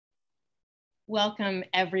Welcome,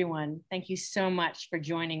 everyone. Thank you so much for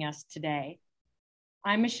joining us today.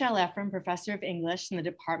 I'm Michelle Ephraim, Professor of English in the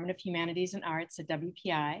Department of Humanities and Arts at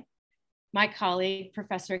WPI. My colleague,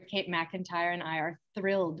 Professor Kate McIntyre, and I are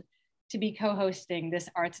thrilled to be co-hosting this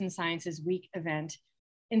Arts and Sciences Week event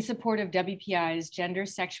in support of WPI's Gender,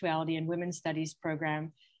 Sexuality, and Women's Studies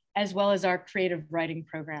program, as well as our creative writing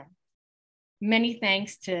program. Many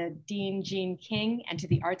thanks to Dean Jean King and to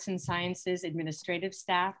the Arts and Sciences administrative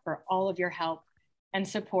staff for all of your help and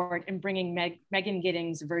support in bringing Megan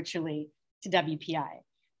Giddings virtually to WPI.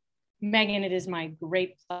 Megan, it is my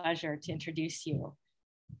great pleasure to introduce you.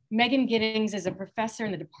 Megan Giddings is a professor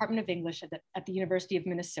in the Department of English at the University of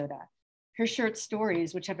Minnesota. Her short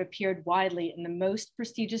stories, which have appeared widely in the most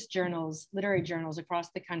prestigious journals, literary journals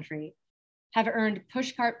across the country, have earned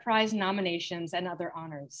Pushcart Prize nominations and other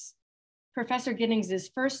honors. Professor Giddings'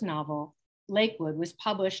 first novel, Lakewood, was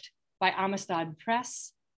published by Amistad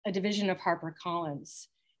Press, a division of HarperCollins,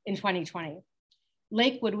 in 2020.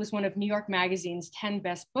 Lakewood was one of New York Magazine's 10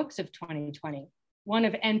 best books of 2020, one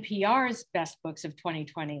of NPR's best books of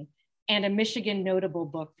 2020, and a Michigan Notable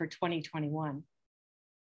Book for 2021.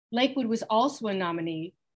 Lakewood was also a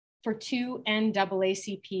nominee for 2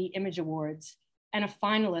 NAACP Image Awards and a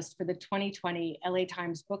finalist for the 2020 LA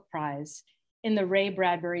Times Book Prize in the Ray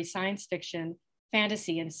Bradbury Science Fiction,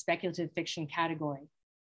 Fantasy, and Speculative Fiction category.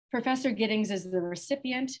 Professor Giddings is the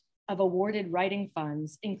recipient of awarded writing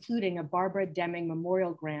funds, including a Barbara Deming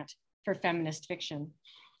Memorial Grant for feminist fiction.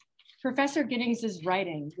 Professor Giddings'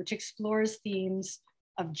 writing, which explores themes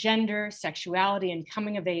of gender, sexuality, and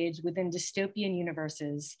coming of age within dystopian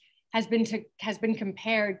universes, has been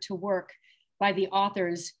compared to work by the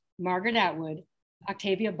authors Margaret Atwood,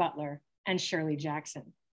 Octavia Butler, and Shirley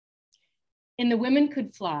Jackson. In The Women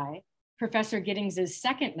Could Fly, Professor Giddings'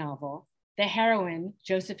 second novel, the heroine,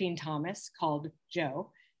 Josephine Thomas, called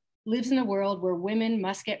Jo, lives in a world where women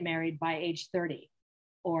must get married by age 30,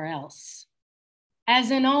 or else.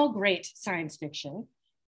 As in all great science fiction,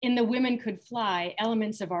 in The Women Could Fly,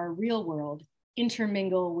 elements of our real world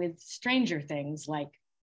intermingle with stranger things like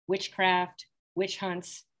witchcraft, witch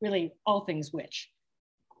hunts, really all things witch.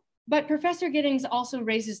 But Professor Giddings also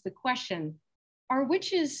raises the question, are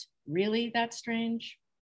witches really that strange?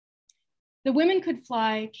 The Women Could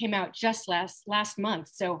Fly came out just last month,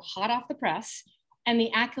 so hot off the press, and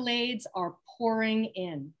the accolades are pouring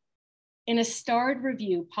in. In a starred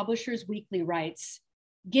review, Publishers Weekly writes,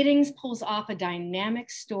 Giddings pulls off a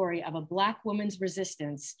dynamic story of a Black woman's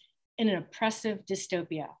resistance in an oppressive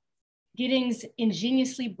dystopia. Giddings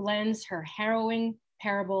ingeniously blends her harrowing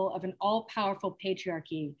parable of an all-powerful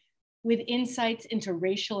patriarchy with insights into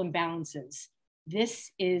racial imbalances.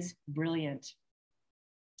 This is brilliant.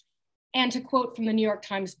 And to quote from the New York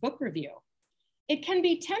Times Book Review, it can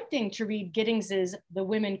be tempting to read Giddings' The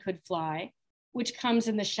Women Could Fly, which comes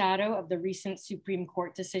in the shadow of the recent Supreme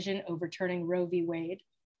Court decision overturning Roe v. Wade,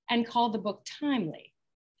 and call the book timely.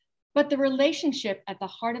 But the relationship at the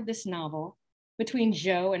heart of this novel between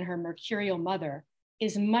Jo and her mercurial mother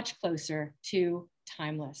is much closer to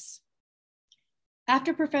timeless.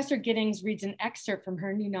 After Professor Giddings reads an excerpt from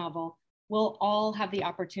her new novel, we'll all have the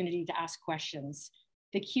opportunity to ask questions.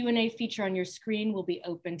 The Q&A feature on your screen will be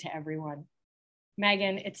open to everyone.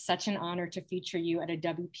 Megan, it's such an honor to feature you at a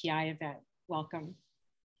WPI event. Welcome.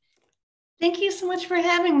 Thank you so much for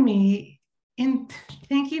having me. And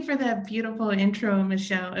thank you for that beautiful intro,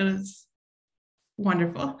 Michelle. It was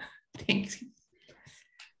wonderful. Thanks.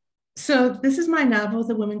 So this is my novel,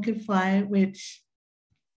 The Women Could Fly, which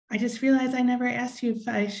I just realized I never asked you if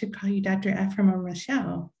I should call you Dr. Ephraim or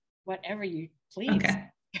Michelle. Whatever you please. Okay.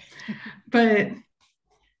 But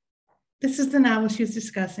this is the novel she was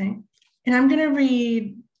discussing. And I'm going to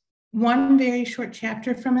read one very short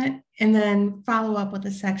chapter from it and then follow up with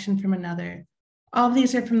a section from another. All of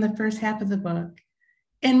these are from the first half of the book.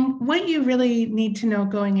 And what you really need to know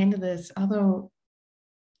going into this, although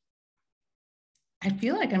I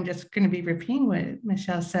feel like I'm just going to be repeating what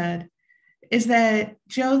Michelle said, is that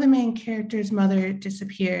Jo, the main character's mother,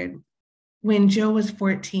 disappeared when Jo was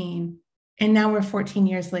 14, and now we're 14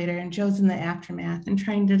 years later, and Jo's in the aftermath and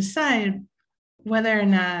trying to decide whether or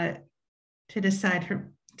not to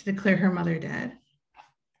declare her mother dead.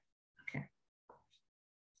 Okay.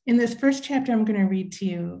 In this first chapter I'm going to read to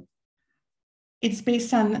you, it's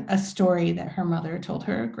based on a story that her mother told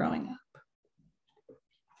her growing up.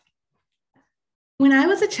 When I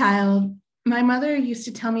was a child, my mother used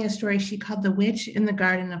to tell me a story she called The Witch in the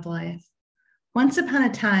Garden of Life. Once upon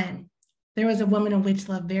a time, there was a woman a witch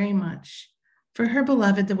loved very much. For her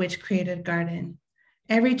beloved, the witch created a garden.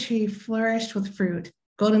 Every tree flourished with fruit,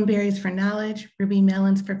 golden berries for knowledge, ruby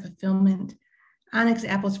melons for fulfillment, onyx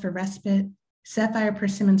apples for respite, sapphire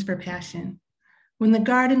persimmons for passion. When the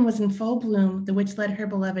garden was in full bloom, the witch led her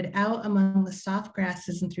beloved out among the soft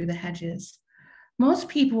grasses and through the hedges. Most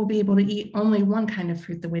people will be able to eat only one kind of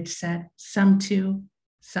fruit, the witch said, some two,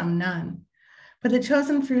 some none. But the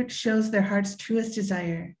chosen fruit shows their heart's truest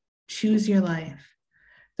desire. Choose your life.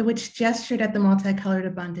 The witch gestured at the multicolored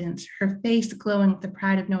abundance, her face glowing with the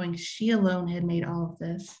pride of knowing she alone had made all of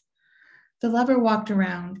this. The lover walked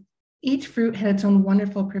around. Each fruit had its own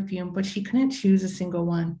wonderful perfume, but she couldn't choose a single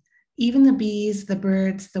one. Even the bees, the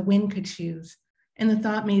birds, the wind could choose, and the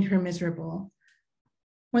thought made her miserable.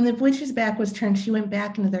 When the witch's back was turned, she went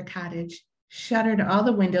back into their cottage, shuttered all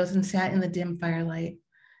the windows, and sat in the dim firelight.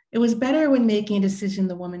 It was better when making a decision,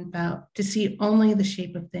 the woman felt, to see only the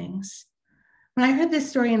shape of things. When I heard this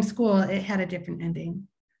story in school, it had a different ending.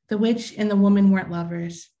 The witch and the woman weren't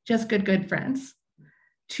lovers, just good friends.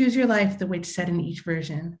 Choose your life, the witch said in each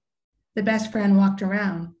version. The best friend walked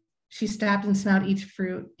around. She stopped and smelled each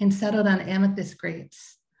fruit and settled on amethyst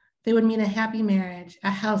grapes. They would mean a happy marriage,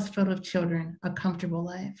 a house filled with children, a comfortable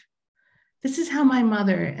life. This is how my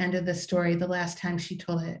mother ended the story the last time she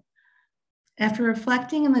told it. After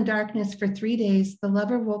reflecting in the darkness for 3 days, the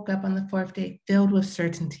lover woke up on the 4th day filled with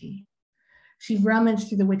certainty. She rummaged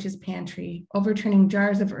through the witch's pantry, overturning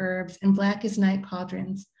jars of herbs and black as night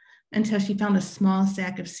cauldrons until she found a small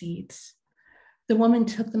sack of seeds. The woman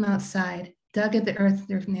took them outside, dug at the earth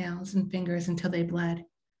with her nails and fingers until they bled.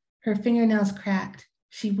 Her fingernails cracked.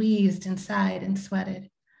 She wheezed and sighed and sweated.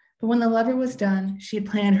 But when the lover was done, she had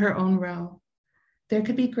planned her own row. There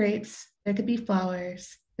could be grapes, there could be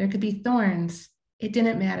flowers, there could be thorns. It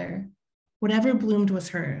didn't matter. Whatever bloomed was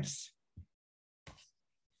hers.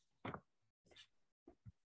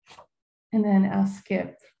 And then I'll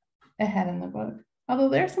skip ahead in the book. Although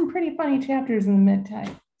there's some pretty funny chapters in the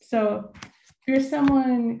mid-type. So if you're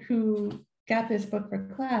someone who got this book for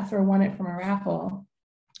class or won it from a raffle,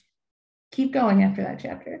 keep going after that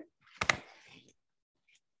chapter.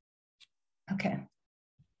 Okay.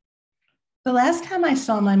 The last time I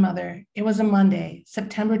saw my mother, it was a Monday,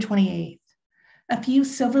 September 28th. A few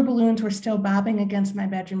silver balloons were still bobbing against my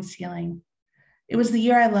bedroom ceiling. It was the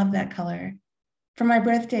year I loved that color. For my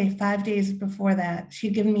birthday, 5 days before that,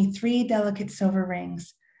 she'd given me 3 delicate silver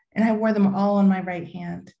rings, and I wore them all on my right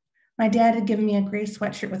hand. My dad had given me a gray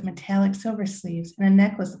sweatshirt with metallic silver sleeves and a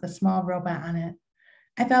necklace with a small robot on it.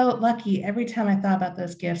 I felt lucky every time I thought about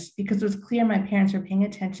those gifts because it was clear my parents were paying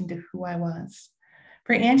attention to who I was.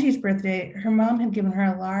 For Angie's birthday, her mom had given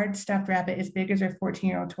her a large stuffed rabbit as big as her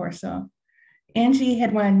 14-year-old torso. Angie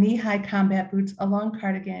had wanted knee-high combat boots, a long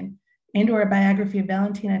cardigan, and/or a biography of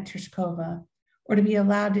Valentina Tereshkova, or to be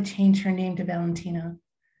allowed to change her name to Valentina.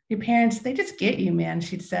 Your parents, they just get you, man,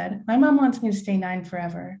 she'd said. My mom wants me to stay 9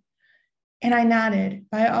 forever. And I nodded,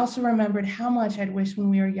 but I also remembered how much I'd wished when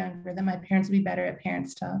we were younger that my parents would be better at parent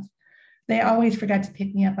stuff. They always forgot to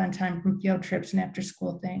pick me up on time from field trips and after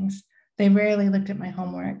school things. They rarely looked at my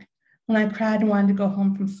homework. When I cried and wanted to go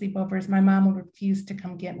home from sleepovers, my mom would refuse to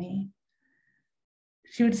come get me.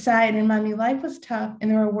 She would sigh and remind me life was tough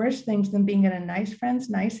and there were worse things than being at a nice friend's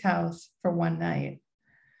nice house for one night.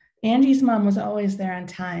 Angie's mom was always there on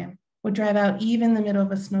time, would drive out even in the middle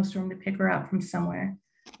of a snowstorm to pick her up from somewhere,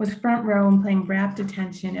 was front row and playing rapt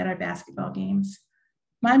attention at our basketball games.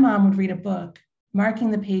 My mom would read a book,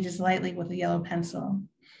 marking the pages lightly with a yellow pencil.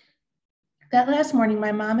 That last morning,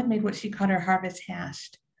 my mom had made what she called her harvest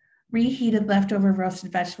hashed, reheated leftover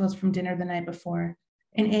roasted vegetables from dinner the night before,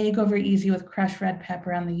 an egg over easy with crushed red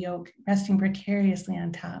pepper on the yolk, resting precariously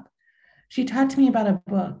on top. She talked to me about a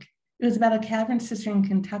book. It was about a cavern system in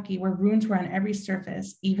Kentucky where runes were on every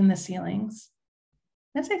surface, even the ceilings.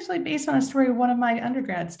 That's actually based on a story one of my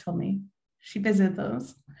undergrads told me. She visited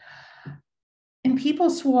those. And people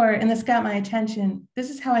swore, and this got my attention, this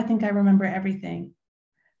is how I think I remember everything,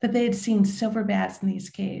 that they had seen silver bats in these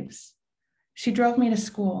caves. She drove me to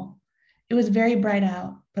school. It was very bright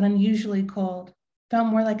out, but unusually cold. Felt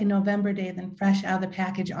more like a November day than fresh out of the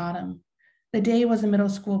package autumn. The day was a middle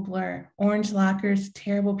school blur. Orange lockers,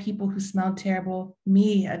 terrible people who smelled terrible,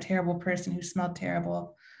 me, a terrible person who smelled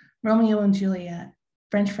terrible, Romeo and Juliet,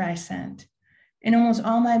 French fry scent. In almost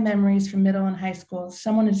all my memories from middle and high school,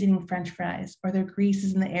 someone is eating French fries or their grease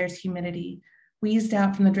is in the air's humidity, wheezed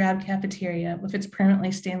out from the drab cafeteria with its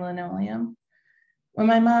permanently stained linoleum. When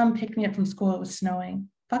my mom picked me up from school, it was snowing.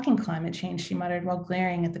 Fucking climate change, she muttered while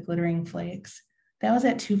glaring at the glittering flakes. That was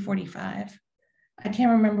at 2:45. I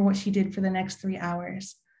can't remember what she did for the next 3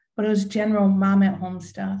 hours, but it was general mom at home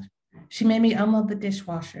stuff. She made me unload the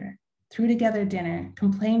dishwasher, threw together dinner,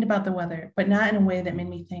 complained about the weather, but not in a way that made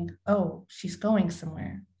me think, oh, she's going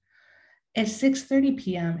somewhere. at 6:30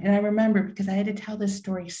 p.m. And I remember because I had to tell this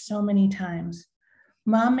story so many times.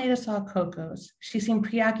 Mom made us all cocos. She seemed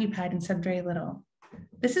preoccupied and said very little.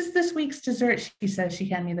 This is this week's dessert, she says. She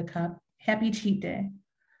handed me the cup. Happy cheat day.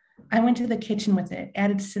 I went to the kitchen with it,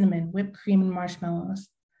 added cinnamon, whipped cream, and marshmallows.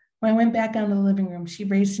 When I went back down to the living room, she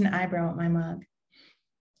raised an eyebrow at my mug.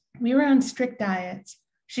 We were on strict diets.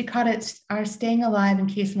 She called it our staying alive in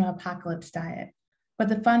case of an apocalypse diet, but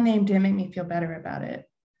the fun name didn't make me feel better about it.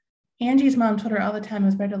 Angie's mom told her all the time it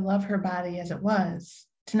was better to love her body as it was,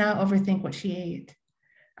 to not overthink what she ate.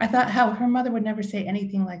 I thought how her mother would never say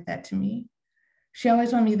anything like that to me. She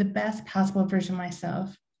always wanted me the best possible version of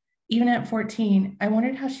myself. Even at 14, I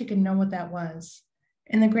wondered how she could know what that was.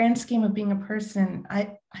 In the grand scheme of being a person,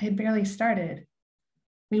 I had barely started.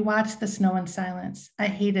 We watched the snow in silence. I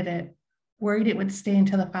hated it, worried it would stay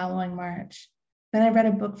until the following March. Then I read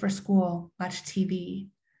a book for school, watched TV.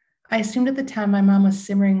 I assumed at the time my mom was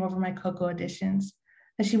simmering over my cocoa additions,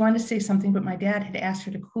 that she wanted to say something, but my dad had asked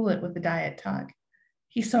her to cool it with the diet talk.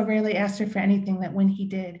 He so rarely asked her for anything that when he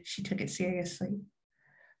did, she took it seriously.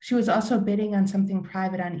 She was also bidding on something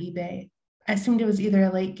private on eBay. I assumed it was either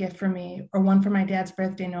a late gift for me or one for my dad's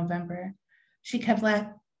birthday in November. She kept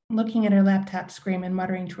looking at her laptop screen and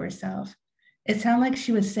muttering to herself. It sounded like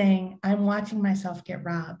she was saying, I'm watching myself get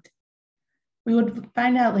robbed. We would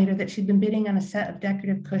find out later that she'd been bidding on a set of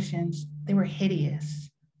decorative cushions. They were hideous.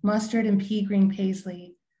 Mustard and pea green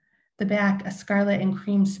paisley. The back, a scarlet and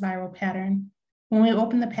cream spiral pattern. When we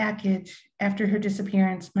opened the package after her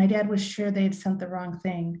disappearance, my dad was sure they had sent the wrong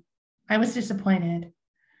thing. I was disappointed.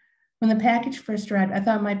 When the package first arrived, I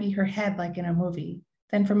thought it might be her head like in a movie.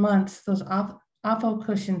 Then for months, those awful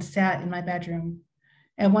cushions sat in my bedroom.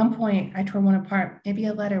 At one point, I tore one apart. Maybe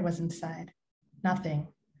a letter was inside. Nothing.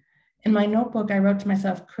 In my notebook, I wrote to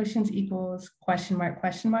myself, cushions equals question mark,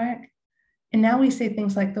 question mark. And now we say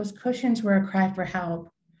things like those cushions were a cry for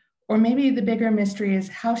help. Or maybe the bigger mystery is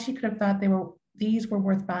how she could have thought these were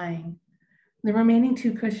worth buying. The remaining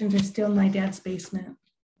 2 cushions are still in my dad's basement.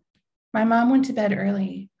 My mom went to bed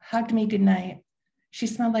early, hugged me goodnight. She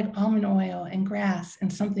smelled like almond oil and grass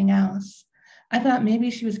and something else. I thought maybe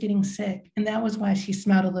she was getting sick, and that was why she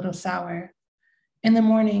smelled a little sour. In the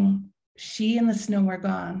morning, she and the snow were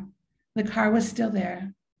gone. The car was still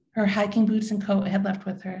there. Her hiking boots and coat had left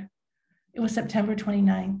with her. It was September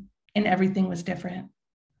 29th, and everything was different.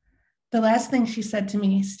 The last thing she said to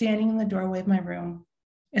me, standing in the doorway of my room,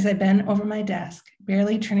 as I bent over my desk,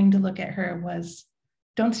 barely turning to look at her, was,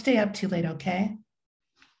 don't stay up too late, okay?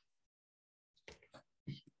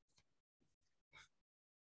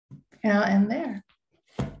 And I'll end there.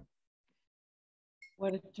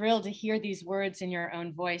 What a thrill to hear these words in your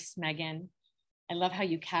own voice, Megan. I love how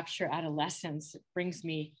you capture adolescence. It brings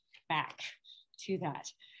me back to that.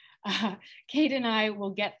 Kate and I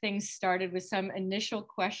will get things started with some initial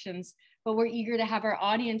questions, but we're eager to have our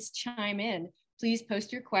audience chime in. Please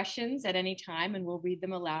post your questions at any time and we'll read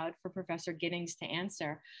them aloud for Professor Giddings to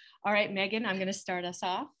answer. All right, Megan, I'm going to start us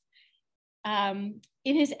off. In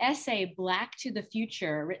his essay, Black to the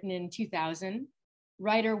Future, written in 2000,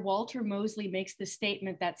 writer Walter Mosley makes the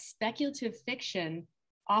statement that speculative fiction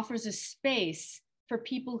offers a space for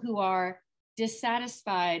people who are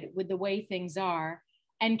dissatisfied with the way things are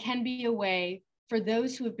and can be a way for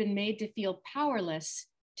those who have been made to feel powerless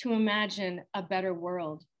to imagine a better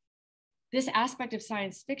world. This aspect of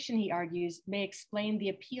science fiction, he argues, may explain the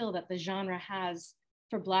appeal that the genre has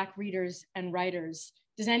for Black readers and writers.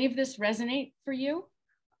 Does any of this resonate for you?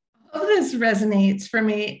 All of this resonates for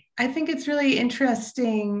me. I think it's really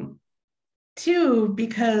interesting too,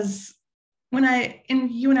 because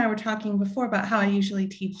you and I were talking before about how I usually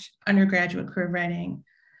teach undergraduate career writing.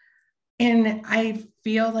 And I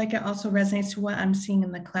feel like it also resonates to what I'm seeing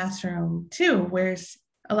in the classroom too, where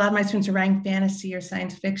a lot of my students are writing fantasy or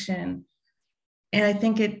science fiction. And I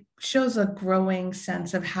think it shows a growing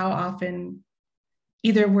sense of how often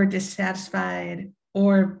either we're dissatisfied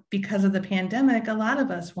or because of the pandemic, a lot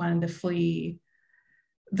of us wanted to flee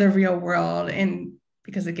the real world. And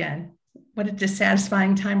because again, what a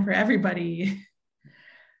dissatisfying time for everybody.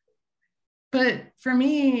 But for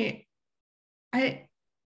me,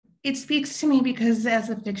 it speaks to me because as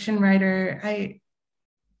a fiction writer,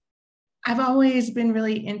 I've always been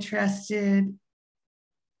really interested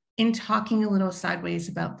in talking a little sideways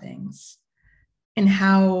about things and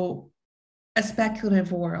how a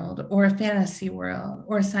speculative world or a fantasy world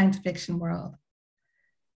or a science fiction world,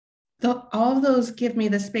 all of those give me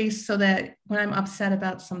the space so that when I'm upset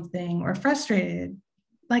about something or frustrated,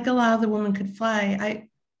 like a lot of The Woman Could Fly,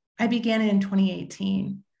 I began it in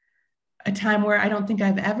 2018, a time where I don't think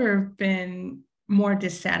I've ever been more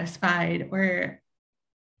dissatisfied or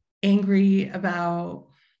angry about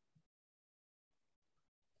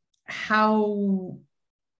how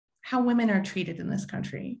women are treated in this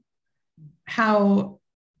country, how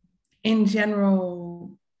in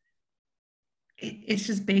general it's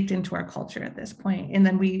just baked into our culture at this point, and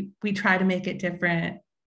then we try to make it different,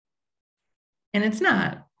 and it's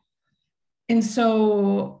not. And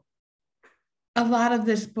so a lot of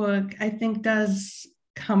this book, I think, does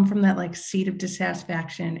come from that like seed of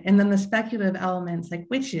dissatisfaction, and then the speculative elements like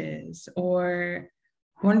witches or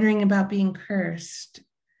wondering about being cursed.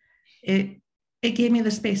 It gave me the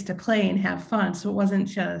space to play and have fun, so it wasn't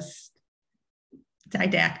just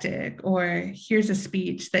didactic or here's a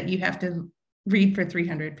speech that you have to read for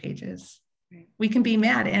 300 pages. We can be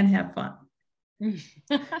mad and have fun. I'm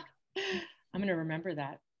going to remember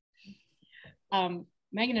that.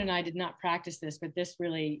 Megan and I did not practice this, but this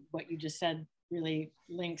really, what you just said, really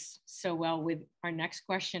links so well with our next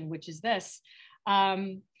question, which is this.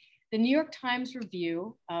 The New York Times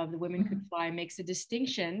review of The Women Could Fly makes a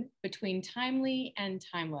distinction between timely and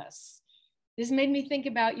timeless. This made me think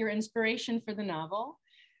about your inspiration for the novel.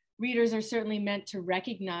 Readers are certainly meant to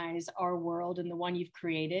recognize our world and the one you've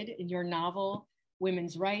created. In your novel,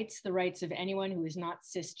 women's rights, the rights of anyone who is not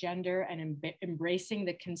cisgender, and embracing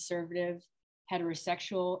the conservative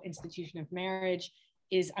heterosexual institution of marriage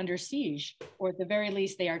is under siege, or at the very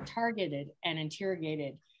least, they are targeted and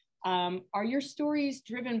interrogated. Are your stories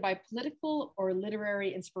driven by political or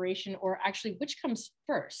literary inspiration, or actually which comes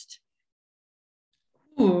first?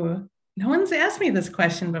 Ooh, no one's asked me this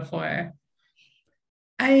question before.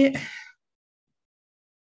 I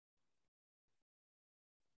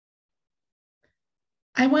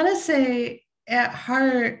want to say at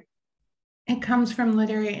heart, it comes from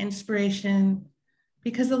literary inspiration,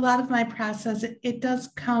 because a lot of my process, it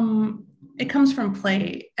comes from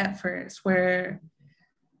play at first, where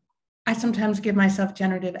I sometimes give myself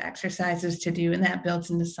generative exercises to do, and that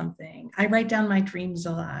builds into something. I write down my dreams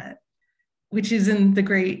a lot, which is in the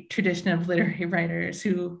great tradition of literary writers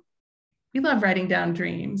who we love writing down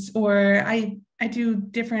dreams. Or I do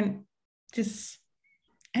different, just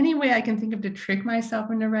any way I can think of to trick myself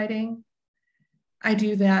into writing, I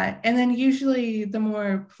do that. And then usually the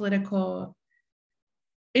more political,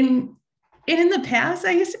 in the past,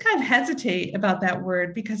 I used to kind of hesitate about that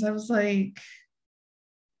word because I was like,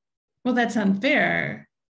 well, that's unfair.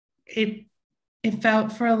 It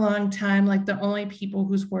felt for a long time like the only people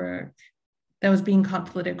whose work that was being called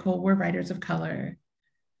political were writers of color.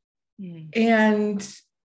 And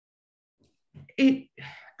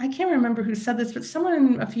I can't remember who said this, but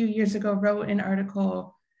someone a few years ago wrote an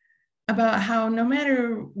article about how no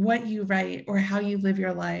matter what you write or how you live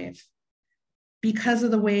your life, because of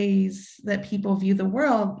the ways that people view the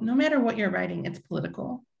world, no matter what you're writing, it's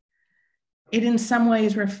political. It in some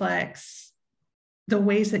ways reflects the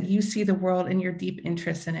ways that you see the world and your deep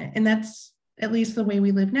interest in it. And that's at least the way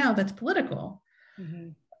we live now, that's political. Mm-hmm.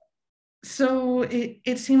 So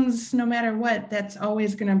it seems no matter what, that's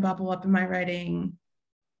always going to bubble up in my writing,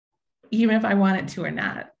 even if I want it to or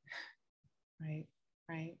not. Right,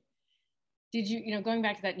 right. Did you, going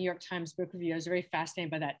back to that New York Times book review, I was very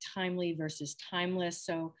fascinated by that timely versus timeless.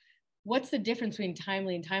 So what's the difference between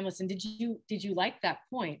timely and timeless? And did you like that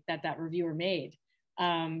point that reviewer made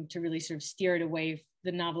to really sort of steer it away,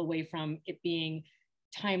 the novel away from it being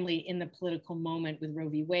timely in the political moment with Roe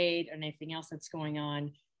v. Wade or anything else that's going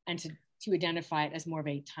on, and to identify it as more of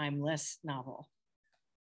a timeless novel?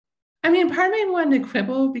 I mean, part of me wanted to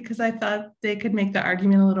quibble because I thought they could make the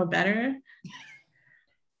argument a little better.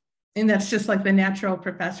 And that's just like the natural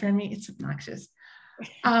professor in me. It's obnoxious.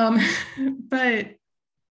 But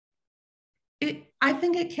I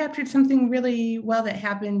think it captured something really well that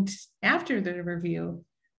happened after the review,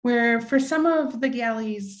 where for some of the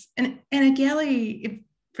galleys, and a galley,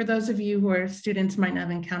 for those of you who are students might not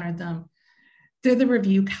have encountered them, they're the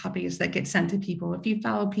review copies that get sent to people. If you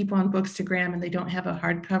follow people on Bookstagram and they don't have a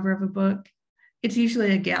hardcover of a book, it's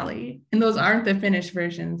usually a galley. And those aren't the finished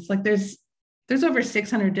versions. Like there's over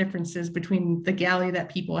 600 differences between the galley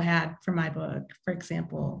that people had for my book, for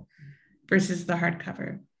example, versus the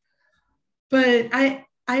hardcover. But I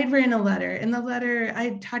had written a letter. In the letter,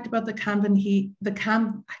 I talked about I can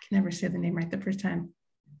never say the name right the first time.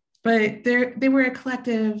 But they were a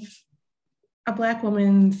collective, a Black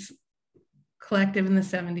woman's collective in the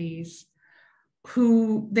 70s,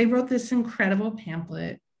 who they wrote this incredible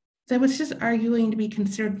pamphlet that was just arguing to be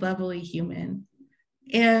considered levelly human.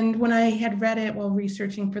 And when I had read it while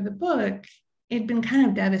researching for the book, it'd been kind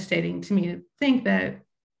of devastating to me to think that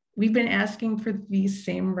we've been asking for these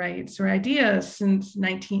same rights or ideas since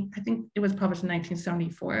I think it was published in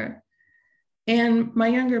 1974. And my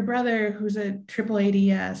younger brother, who's a triple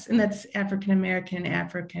ADS, and that's African American,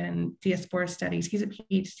 African Diaspora Studies, he's a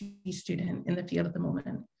PhD student in the field at the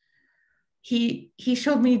moment. He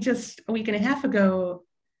showed me just a week and a half ago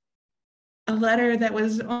a letter that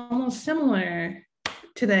was almost similar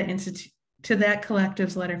to that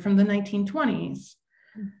collective's letter from the 1920s.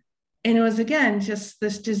 And it was, again, just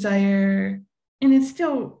this desire, and it's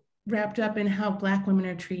still wrapped up in how Black women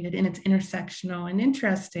are treated, and it's intersectional and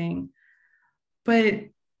interesting. But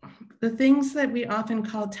the things that we often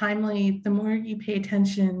call timely, the more you pay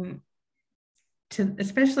attention to,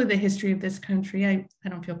 especially the history of this country, I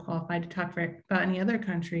don't feel qualified to talk about any other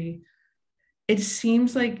country. It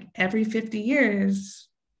seems like every 50 years,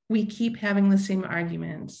 we keep having the same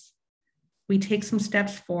arguments. We take some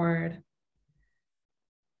steps forward,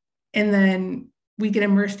 and then we get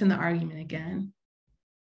immersed in the argument again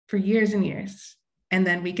for years and years. And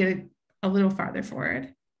then we get a little farther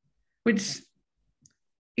forward, which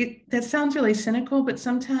that sounds really cynical, but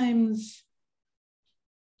sometimes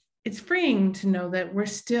it's freeing to know that we're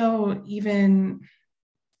still, even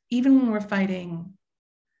when we're fighting,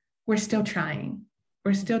 we're still trying.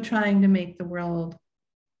 We're still trying to make the world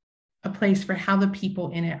a place for how the people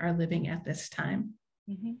in it are living at this time.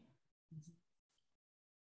 Mm-hmm.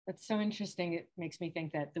 That's so interesting. It makes me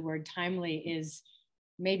think that the word timely is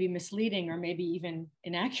maybe misleading or maybe even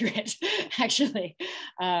inaccurate, actually,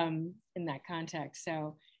 in that context.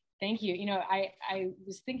 So thank you. I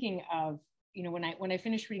was thinking of, when I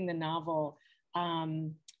finished reading the novel,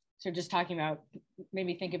 so just talking about, made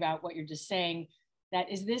me think about what you're just saying,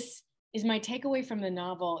 that is my takeaway from the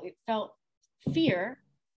novel. It felt fear,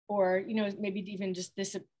 or, maybe even just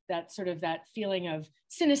that feeling of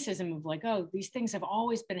cynicism of like, oh, these things have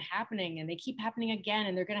always been happening and they keep happening again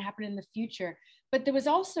and they're going to happen in the future. But there was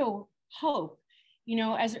also hope.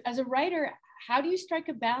 As a writer, how do you strike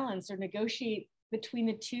a balance or negotiate between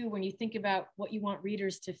the two when you think about what you want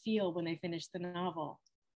readers to feel when they finish the novel?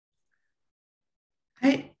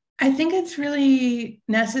 I think it's really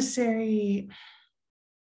necessary.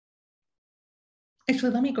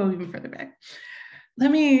 Actually, let me go even further back.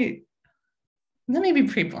 Let me be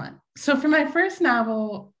pretty blunt. So for my first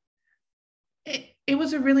novel, it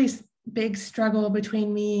was a really big struggle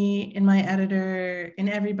between me and my editor and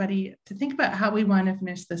everybody to think about how we want to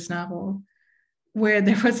finish this novel, where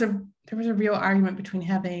there was a real argument between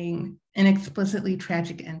having an explicitly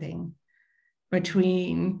tragic ending,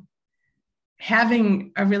 between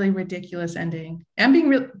having a really ridiculous ending. I'm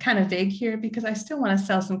being kind of vague here because I still want to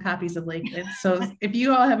sell some copies of Lakewood. So if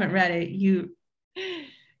you all haven't read it,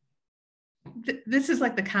 this is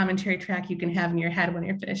like the commentary track you can have in your head when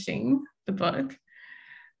you're finishing the book.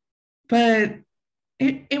 But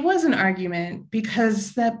it was an argument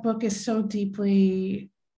because that book is so deeply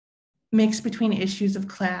mixed between issues of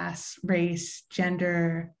class, race,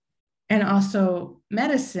 gender, and also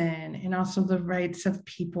medicine, and also the rights of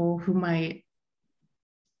people who might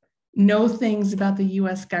know things about the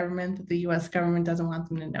US government that the US government doesn't want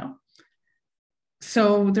them to know.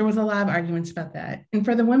 So there was a lot of arguments about that. And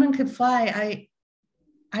for The Women Could Fly,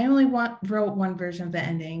 I only wrote one version of the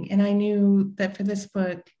ending. And I knew that for this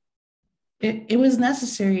book, it was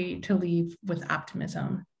necessary to leave with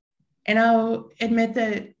optimism. And I'll admit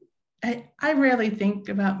that I rarely think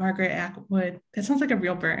about Margaret Atwood. That sounds like a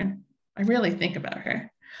real burn. I really think about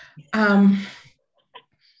her.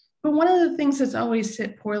 But one of the things that's always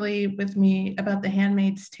sit poorly with me about The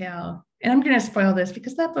Handmaid's Tale, and I'm going to spoil this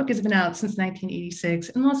because that book has been out since 1986,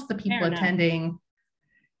 and most of the people attending,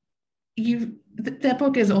 that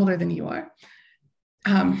book is older than you are.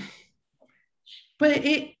 But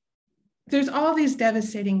there's all these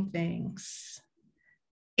devastating things.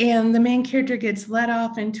 And the main character gets let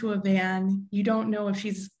off into a van. You don't know if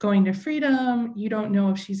she's going to freedom. You don't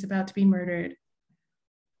know if she's about to be murdered.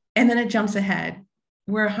 And then it jumps ahead.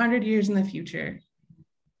 We're 100 years in the future.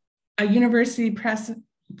 A university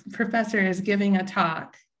professor is giving a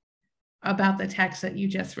talk about the text that you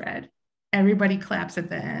just read. Everybody claps at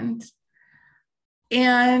the end.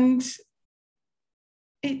 And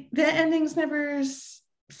the endings never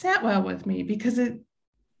sat well with me because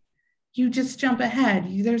you just jump ahead.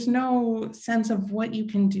 There's no sense of what you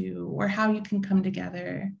can do or how you can come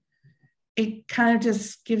together. It kind of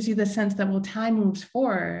just gives you the sense that, well, time moves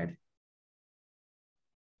forward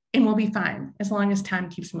and we'll be fine as long as time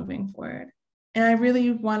keeps moving forward. And I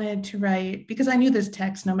really wanted to write, because I knew this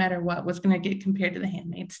text, no matter what, was going to get compared to The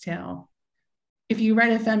Handmaid's Tale. If you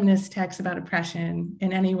write a feminist text about oppression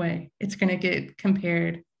in any way, it's going to get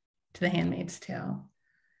compared to The Handmaid's Tale.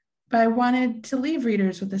 But I wanted to leave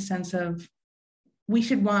readers with a sense of, we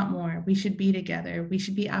should want more, we should be together, we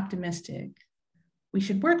should be optimistic, we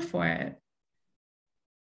should work for it.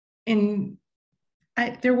 And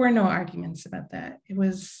there were no arguments about that. It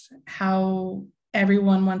was how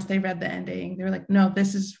everyone, once they read the ending, they were like, no,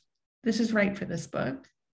 this is right for this book.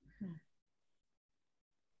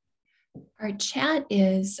 Our chat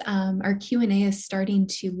is, our Q&A is starting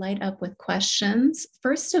to light up with questions.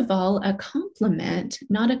 First of all, a compliment,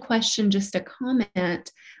 not a question, just a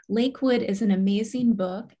comment. Lakewood is an amazing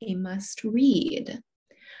book, a must read.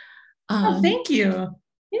 Thank you.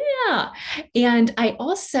 Yeah. And I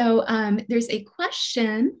also, there's a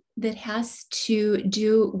question that has to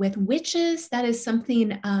do with witches. That is something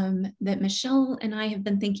that Michelle and I have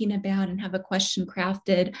been thinking about and have a question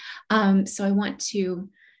crafted. So I want to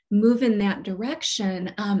move in that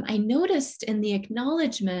direction. I noticed in the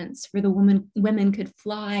acknowledgments for the Women Could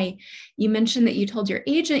Fly, you mentioned that you told your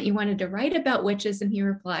agent you wanted to write about witches, and he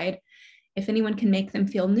replied, if anyone can make them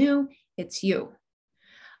feel new, it's you.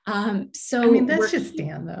 So I mean, that's just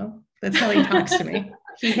Dan, though. That's how he talks to me.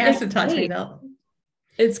 He has to talk to me though.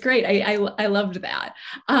 It's great. I loved that.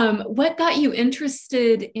 What got you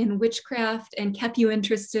interested in witchcraft and kept you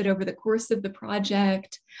interested over the course of the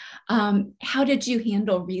project? How did you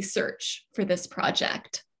handle research for this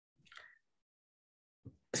project?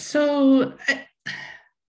 So,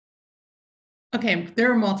 okay,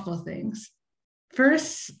 there are multiple things.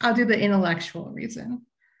 First, I'll do the intellectual reason.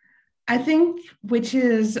 I think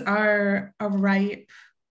witches are a ripe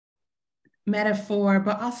metaphor,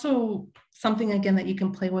 but also something, again, that you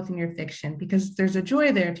can play with in your fiction, because there's a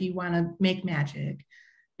joy there if you want to make magic,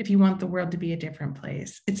 if you want the world to be a different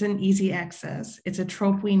place. It's an easy access. It's a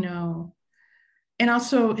trope we know. And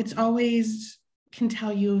also, it's always can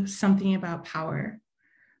tell you something about power,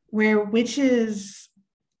 where witches,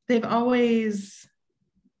 they've always,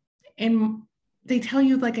 and they tell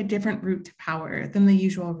you like a different route to power than the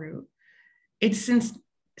usual route. It's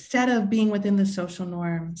instead of being within the social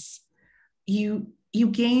norms, you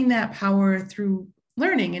gain that power through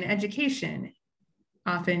learning and education.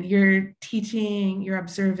 Often you're teaching, you're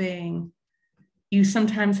observing, you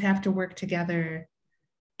sometimes have to work together.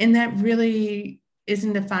 And that really is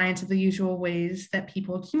in defiance of the usual ways that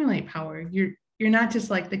people accumulate power. You're not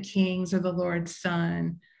just like the king's or the Lord's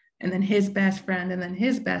son, and then his best friend, and then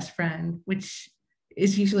his best friend, which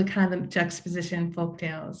is usually kind of the juxtaposition in folk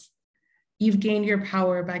tales. You've gained your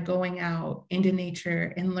power by going out into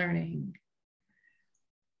nature and learning.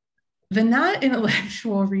 The not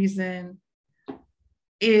intellectual reason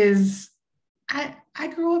is I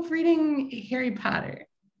grew up reading Harry Potter,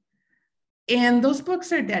 and those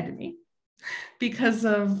books are dead to me because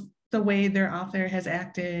of the way their author has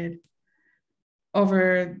acted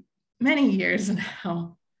over many years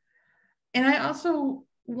now. And I also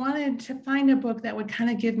wanted to find a book that would kind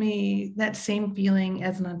of give me that same feeling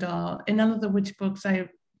as an adult. And none of the witch books I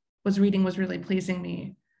was reading was really pleasing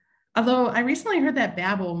me. Although I recently heard that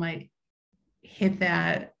Babel might hit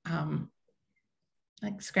that,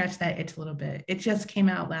 like scratch that itch a little bit. It just came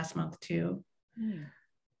out last month too.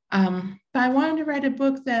 But I wanted to write a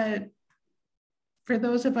book that, for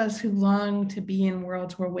those of us who long to be in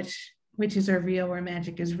worlds where witches are real, where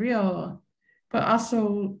magic is real, but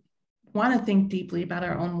also want to think deeply about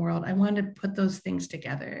our own world, I wanted to put those things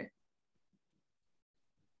together.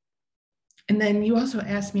 And then you also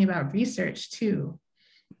asked me about research too.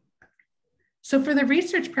 So for the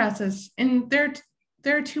research process, and there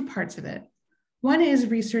are two parts of it. One is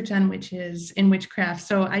research on witches and witchcraft.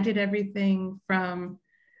 So I did everything from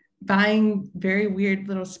buying very weird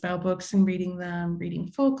little spell books and reading them, reading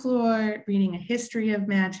folklore, reading a history of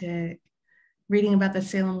magic, reading about the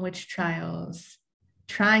Salem witch trials,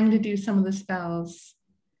 trying to do some of the spells,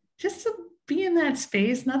 just to be in that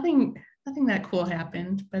space. Nothing that cool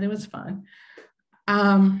happened, but it was fun.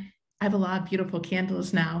 I have a lot of beautiful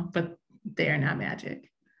candles now, but they are not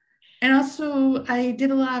magic. And also I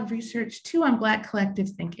did a lot of research too on Black collective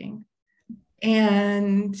thinking.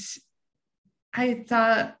 And I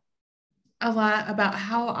thought a lot about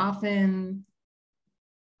how often,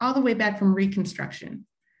 all the way back from Reconstruction,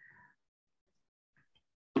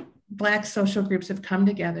 Black social groups have come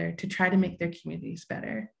together to try to make their communities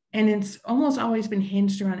better. And it's almost always been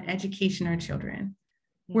hinged around education of children,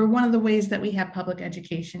 where one of the ways that we have public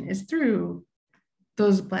education is through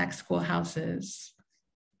those Black schoolhouses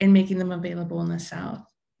and making them available in the South.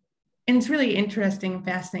 And it's really interesting and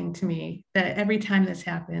fascinating to me that every time this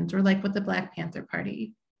happens, or like with the Black Panther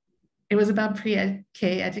Party, it was about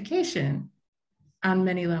pre-K education on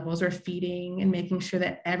many levels, or feeding and making sure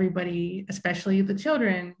that everybody, especially the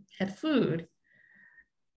children, had food.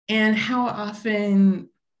 And how often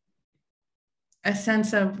a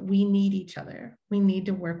sense of we need each other, we need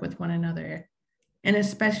to work with one another. And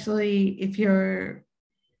especially if you're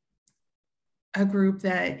a group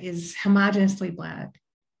that is homogeneously Black.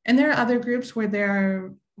 And there are other groups were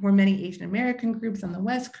many Asian American groups on the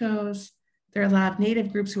West Coast. There are a lot of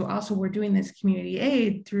Native groups who also were doing this community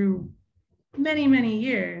aid through many, many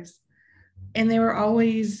years. And they were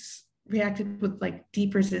always reacted with like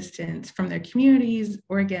deep resistance from their communities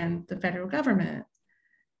or, again, the federal government.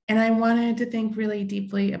 And I wanted to think really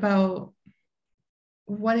deeply about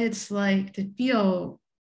what it's like to feel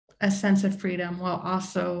a sense of freedom while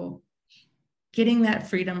also getting that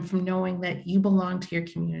freedom from knowing that you belong to your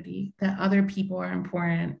community, that other people are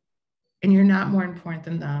important and you're not more important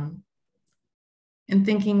than them. And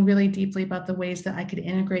thinking really deeply about the ways that I could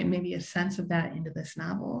integrate maybe a sense of that into this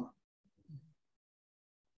novel.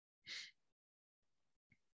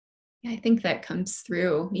 Yeah, I think that comes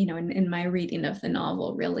through, in my reading of the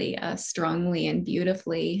novel really strongly and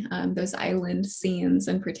beautifully, those island scenes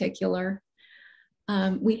in particular.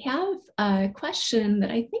 We have a question that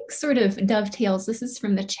I think sort of dovetails. This is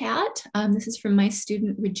from the chat. This is from my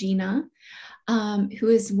student, Regina, who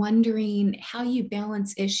is wondering how you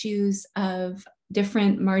balance issues of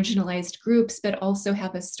different marginalized groups, but also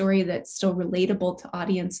have a story that's still relatable to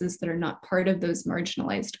audiences that are not part of those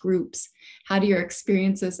marginalized groups. How do your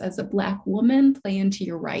experiences as a Black woman play into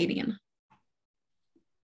your writing?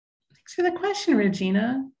 Thanks for the question,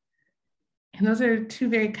 Regina. And those are two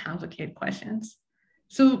very complicated questions.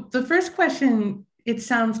 So the first question, it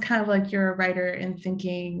sounds kind of like you're a writer and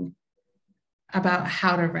thinking about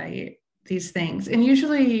how to write these things. And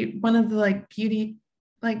usually one of the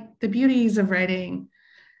the beauties of writing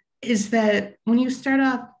is that when you start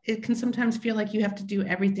off, it can sometimes feel like you have to do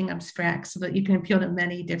everything abstract so that you can appeal to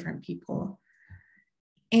many different people.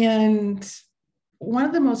 And one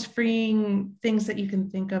of the most freeing things that you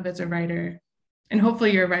can think of as a writer, and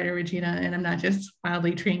hopefully you're a writer, Regina, and I'm not just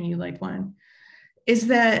wildly treating you like one, is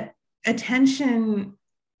that attention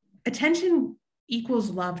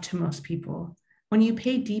equals love to most people. When you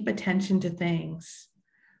pay deep attention to things,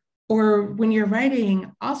 or when you're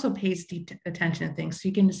writing also pays deep attention to things, so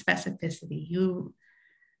you get into specificity. You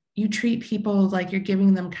treat people like you're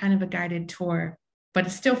giving them kind of a guided tour, but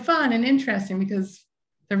it's still fun and interesting because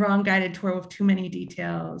the wrong guided tour with too many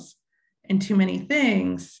details and too many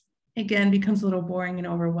things, again, becomes a little boring and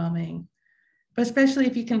overwhelming. But especially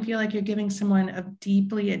if you can feel like you're giving someone a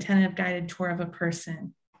deeply attentive guided tour of a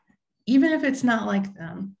person, even if it's not like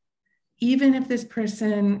them, even if this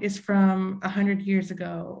person is from 100 years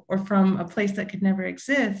ago or from a place that could never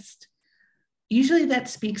exist, usually that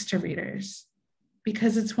speaks to readers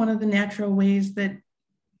because it's one of the natural ways that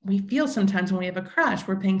we feel sometimes when we have a crush.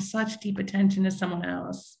 We're paying such deep attention to someone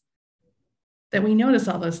else that we notice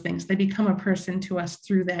all those things. They become a person to us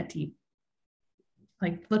through that deep,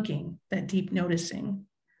 like looking, that deep noticing.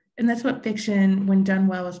 And that's what fiction, when done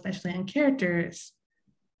well, especially on characters,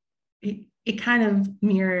 it kind of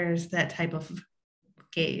mirrors that type of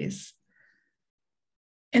gaze.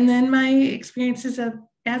 And then my experiences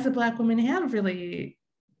as a Black woman have really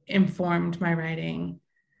informed my writing.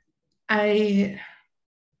 In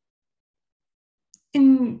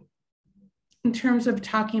terms of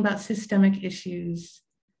talking about systemic issues,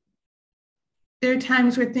 there are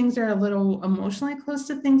times where things are a little emotionally close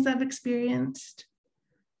to things I've experienced.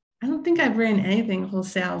 I don't think I've written anything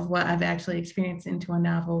wholesale of what I've actually experienced into a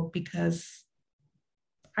novel because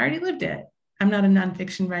I already lived it. I'm not a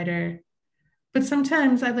nonfiction writer, but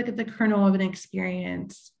sometimes I look at the kernel of an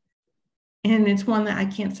experience and it's one that I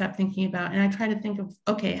can't stop thinking about. And I try to think of,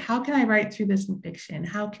 okay, how can I write through this in fiction?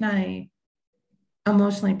 How can I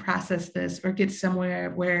emotionally process this or get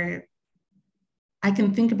somewhere where I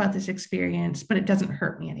can think about this experience, but it doesn't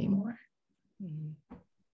hurt me anymore? Mm-hmm.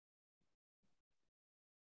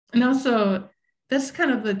 And also, that's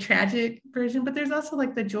kind of the tragic version, but there's also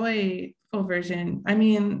like the joyful version. I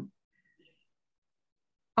mean,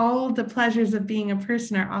 all the pleasures of being a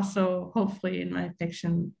person are also hopefully in my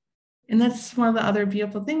fiction. And that's one of the other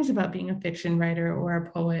beautiful things about being a fiction writer or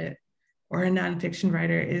a poet or a nonfiction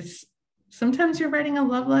writer is sometimes you're writing a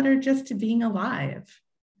love letter just to being alive.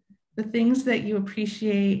 The things that you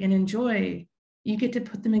appreciate and enjoy, you get to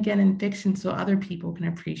put them again in fiction so other people can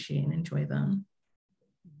appreciate and enjoy them.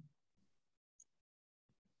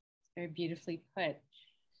 Very beautifully put.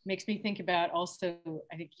 Makes me think about also,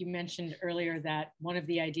 I think you mentioned earlier that one of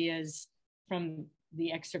the ideas from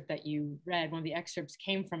the excerpt that you read, one of the excerpts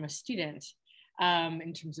came from a student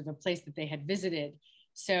in terms of a place that they had visited.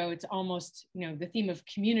 So it's almost, the theme of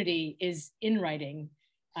community is in writing,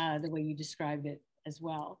 the way you described it as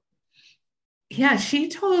well. Yeah, she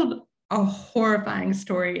told a horrifying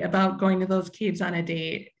story about going to those caves on a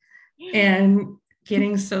date. And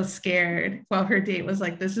getting so scared while her date was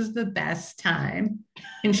like, this is the best time.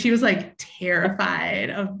 And she was like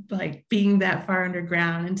terrified of like being that far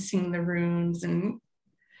underground and seeing the runes. And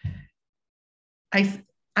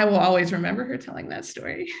I will always remember her telling that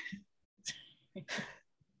story.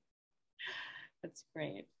 That's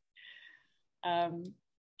great.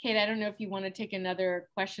 Kate, I don't know if you want to take another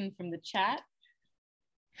question from the chat.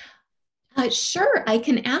 Sure, I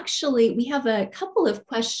can actually, we have a couple of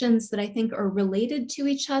questions that I think are related to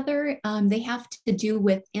each other. They have to do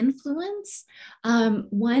with influence.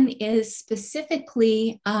 One is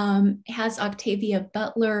specifically, has Octavia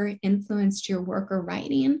Butler influenced your work or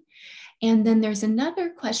writing? And then there's another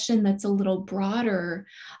question that's a little broader,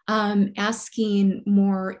 asking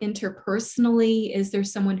more interpersonally, is there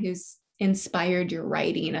someone who's inspired your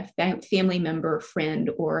writing, a family member, friend,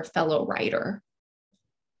 or a fellow writer?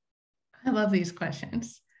 I love these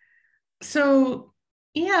questions. So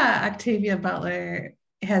yeah, Octavia Butler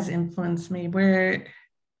has influenced me where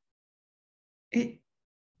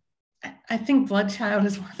I think Bloodchild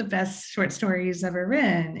is one of the best short stories ever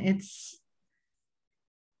written. It's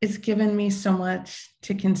given me so much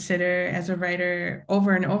to consider as a writer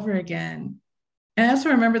over and over again. And I also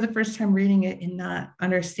remember the first time reading it and not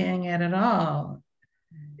understanding it at all.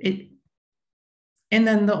 And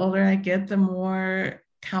then the older I get, the more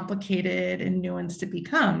complicated and nuanced it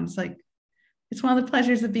becomes. Like, it's one of the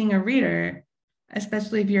pleasures of being a reader,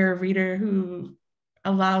 especially if you're a reader who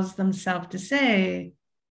allows themselves to say,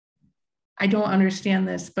 I don't understand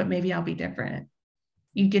this, but maybe I'll be different.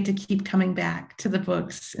 You get to keep coming back to the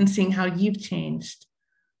books and seeing how you've changed.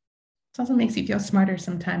 It also makes you feel smarter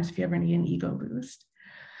sometimes if you ever need an ego boost.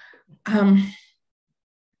 And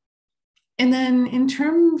then in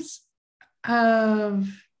terms of,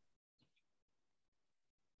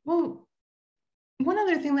 well, one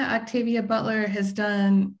other thing that Octavia Butler has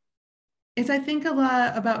done is I think a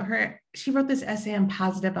lot about her. She wrote this essay on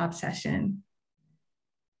positive obsession.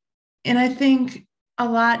 And I think a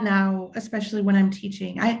lot now, especially when I'm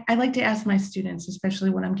teaching, I like to ask my students, especially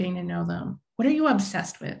when I'm getting to know them, what are you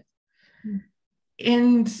obsessed with? Mm-hmm.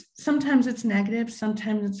 And sometimes it's negative,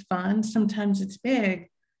 sometimes it's fun, sometimes it's big,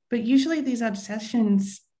 but usually these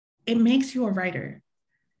obsessions, it makes you a writer.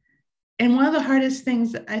 And one of the hardest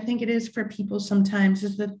things that I think it is for people sometimes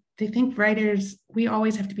is that they think writers, we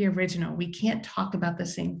always have to be original. We can't talk about the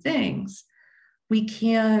same things. We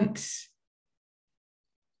can't,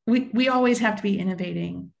 we always have to be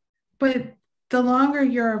innovating. But the longer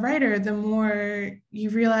you're a writer, the more you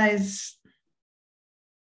realize,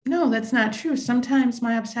 no, that's not true. Sometimes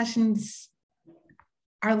my obsessions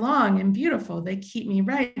are long and beautiful. They keep me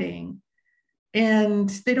writing. And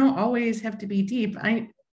they don't always have to be deep.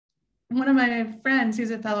 One of my friends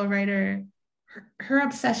who's a fellow writer, her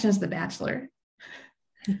obsession is The Bachelor.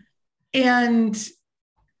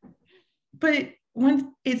 But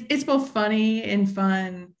when it's both funny and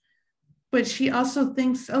fun, but she also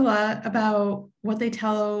thinks a lot about what they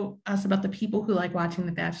tell us about the people who like watching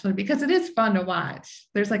The Bachelor, because it is fun to watch.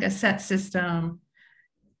 There's like a set system.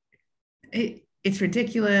 It's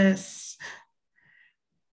ridiculous.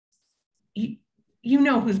 You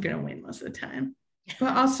know who's going to win most of the time.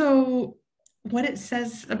 But also what it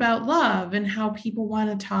says about love and how people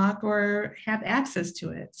want to talk or have access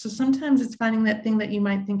to it. So sometimes it's finding that thing that you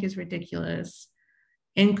might think is ridiculous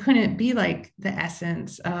and couldn't be like the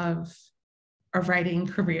essence of a writing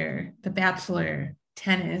career, The Bachelor,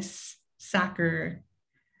 tennis, soccer.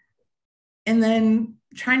 And then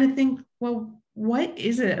trying to think, well, what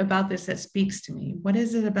is it about this that speaks to me? What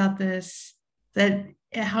is it about this that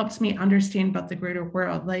it helps me understand about the greater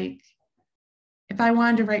world? Like, if I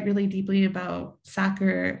wanted to write really deeply about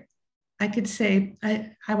soccer, I could say,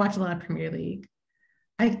 I watch a lot of Premier League.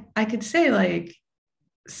 I could say like,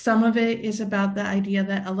 some of it is about the idea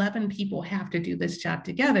that 11 people have to do this job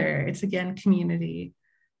together. It's again, community.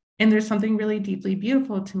 And there's something really deeply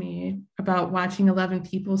beautiful to me about watching 11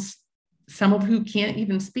 people, some of who can't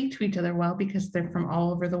even speak to each other well because they're from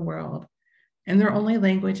all over the world. And their only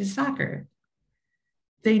language is soccer.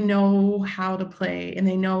 They know how to play and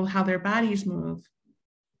they know how their bodies move.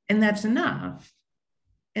 And that's enough.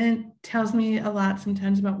 And it tells me a lot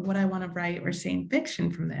sometimes about what I want to write or say in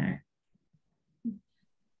fiction from there.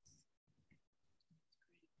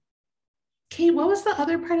 Kate, what was the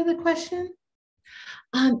other part of the question?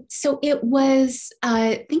 So it was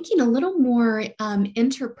thinking a little more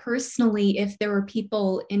interpersonally, if there were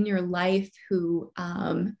people in your life who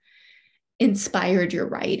inspired your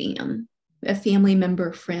writing, a family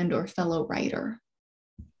member, friend, or fellow writer.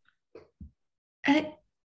 I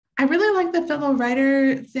really like the fellow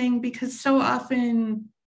writer thing because so often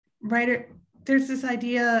there's this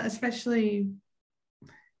idea, especially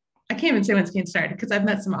can't even say when it's getting started because I've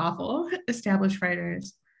met some awful established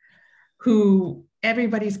writers who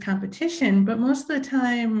everybody's competition, but most of the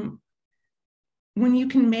time, when you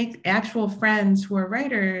can make actual friends who are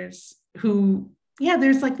writers who, yeah,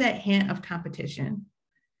 there's like that hint of competition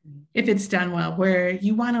if it's done well, where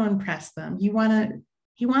you want to impress them. You want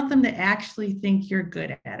them to actually think you're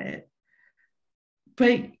good at it.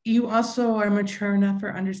 But you also are mature enough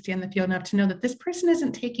or understand the field enough to know that this person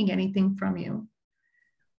isn't taking anything from you.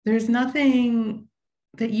 There's nothing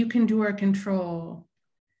that you can do or control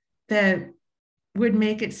that would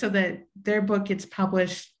make it so that their book gets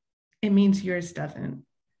published, it means yours doesn't.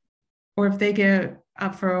 Or if they get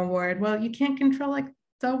up for an award, well, you can't control like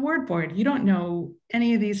the award board. You don't know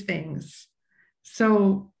any of these things.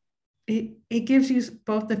 So it gives you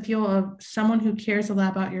both the feel of someone who cares a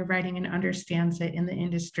lot about your writing and understands it in the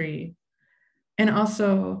industry. And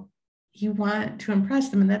also you want to impress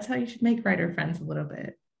them. And that's how you should make writer friends a little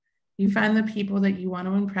bit. You find the people that you want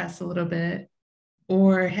to impress a little bit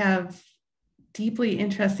or have deeply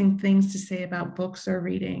interesting things to say about books or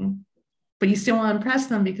reading, but you still want to impress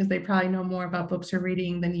them because they probably know more about books or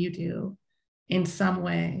reading than you do in some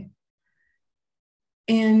way.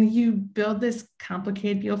 And you build this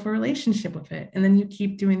complicated, beautiful relationship with it. And then you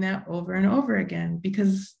keep doing that over and over again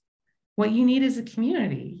because what you need is a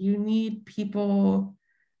community. You need people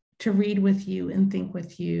to read with you and think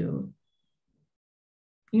with you.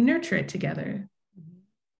 You nurture it together.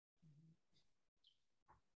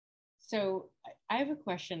 So I have a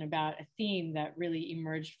question about a theme that really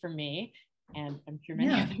emerged for me, and I'm sure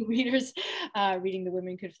many of the readers reading The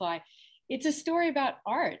Women Could Fly. It's a story about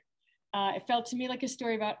art. It felt to me like a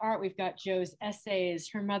story about art. We've got Jo's essays,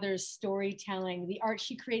 her mother's storytelling, the art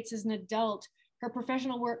she creates as an adult, her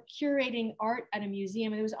professional work curating art at a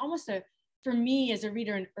museum. And it was almost for me as a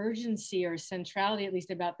reader, an urgency or centrality, at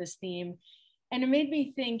least, about this theme. And it made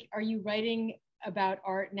me think, are you writing about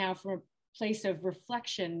art now from a place of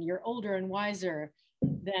reflection? You're older and wiser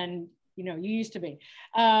than you used to be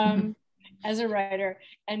as a writer.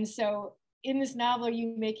 And so in this novel, are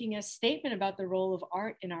you making a statement about the role of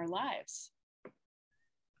art in our lives?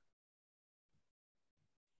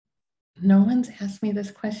 No one's asked me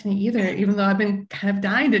this question either, even though I've been kind of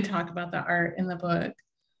dying to talk about the art in the book.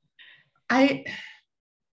 I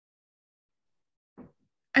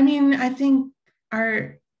mean, I think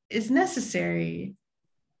art is necessary.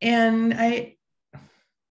 And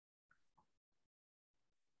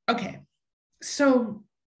okay, so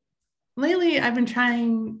lately I've been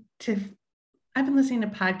listening to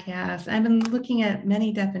podcasts. I've been looking at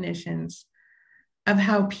many definitions of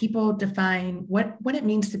how people define what it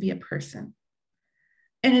means to be a person.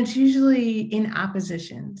 And it's usually in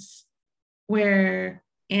oppositions where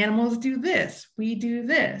animals do this, we do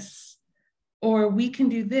this, or we can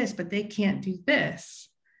do this, but they can't do this.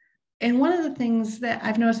 And one of the things that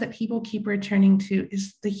I've noticed that people keep returning to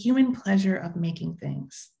is the human pleasure of making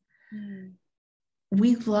things. Mm.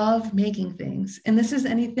 We love making things. And this is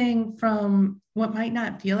anything from what might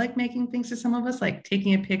not feel like making things to some of us, like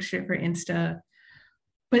taking a picture for Insta,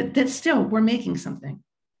 but that still, we're making something.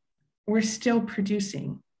 We're still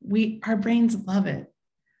producing. Our brains love it.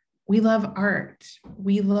 We love art.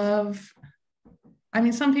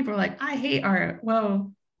 Some people are like, I hate art.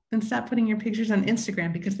 Well, then stop putting your pictures on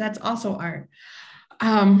Instagram because that's also art.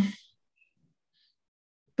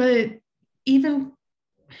 But even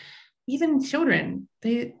children,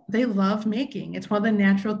 they love making. It's one of the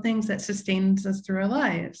natural things that sustains us through our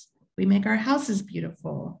lives. We make our houses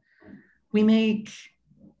beautiful. Even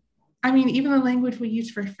the language we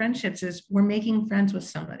use for friendships is we're making friends with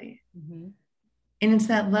somebody. Mm-hmm. And it's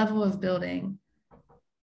that level of building.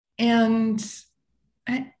 And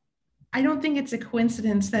I don't think it's a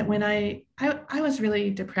coincidence that when I was really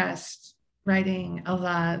depressed writing a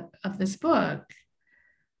lot of this book.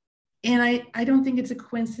 And I don't think it's a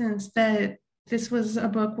coincidence that this was a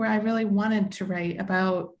book where I really wanted to write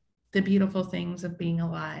about the beautiful things of being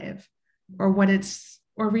alive or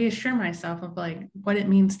reassure myself of like what it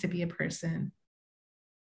means to be a person.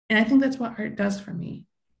 And I think that's what art does for me.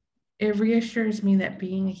 It reassures me that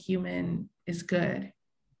being a human is good.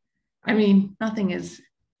 Nothing is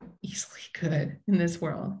easily good in this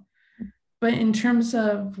world. But in terms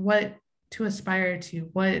of what to aspire to,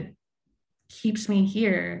 what keeps me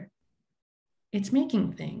here, it's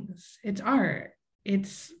making things, it's art,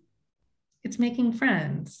 it's making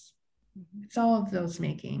friends. It's all of those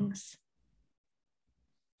makings.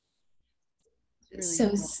 Really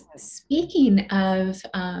so speaking of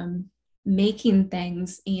making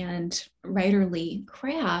things and writerly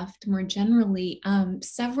craft more generally,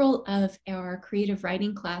 several of our creative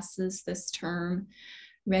writing classes this term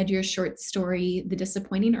read your short story, The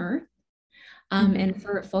Disappointing Earth. And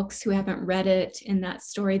for folks who haven't read it, in that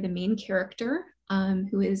story, the main character,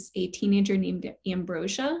 who is a teenager named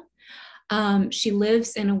Ambrosia, she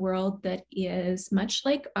lives in a world that is much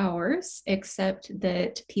like ours, except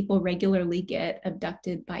that people regularly get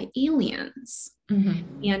abducted by aliens.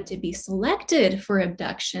 And to be selected for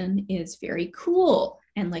abduction is very cool.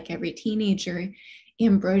 And like every teenager,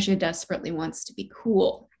 Ambrosia desperately wants to be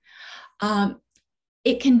cool.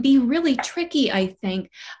 It can be really tricky, I think.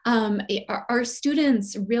 Our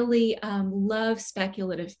students really love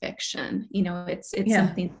speculative fiction. You know, it's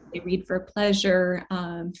something they read for pleasure,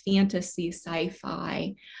 fantasy,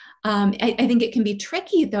 sci-fi. I think it can be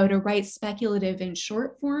tricky, though, to write speculative in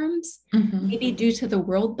short forms, maybe due to the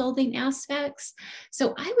world building aspects.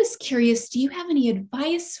 So I was curious, do you have any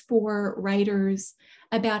advice for writers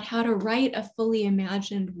about how to write a fully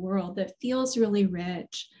imagined world that feels really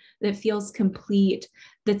rich, that feels complete,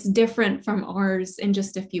 that's different from ours in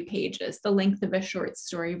just a few pages, the length of a short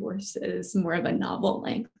story versus more of a novel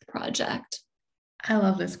length project? I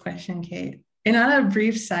love this question, Kate. And on a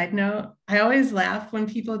brief side note, I always laugh when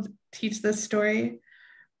people teach this story,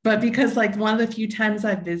 but because like one of the few times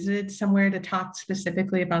I've visited somewhere to talk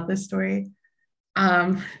specifically about this story,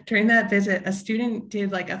 during that visit, a student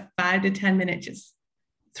did like a 5 to 10 minute just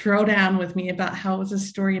throw down with me about how it was a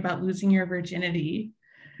story about losing your virginity.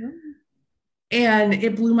 And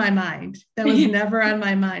it blew my mind. That was never on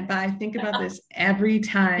my mind, but I think about this every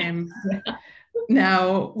time.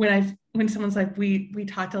 Now, when someone's like, we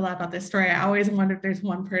talked a lot about this story, I always wonder if there's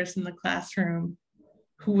one person in the classroom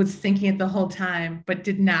who was thinking it the whole time, but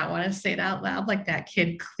did not want to say it out loud like that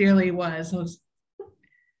kid clearly was.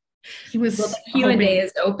 He was well, the Q&A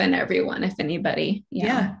is open, everyone, if anybody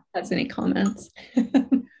has any comments.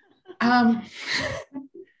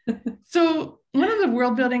 So one of the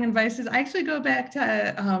world building advices, I actually go back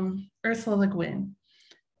to Ursula Le Guin.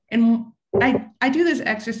 And I do this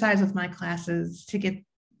exercise with my classes to get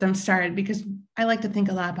them started because I like to think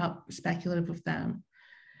a lot about speculative with them,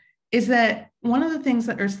 is that one of the things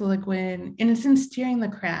that Ursula Le Guin, and it's in Steering the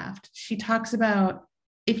Craft, she talks about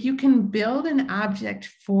if you can build an object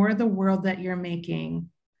for the world that you're making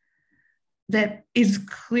that is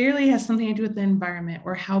clearly has something to do with the environment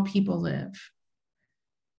or how people live,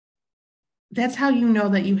 that's how you know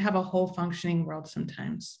that you have a whole functioning world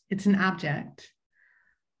sometimes. It's an object.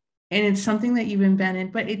 And it's something that you've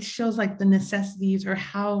invented, but it shows like the necessities or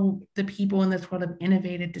how the people in this world have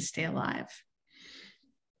innovated to stay alive.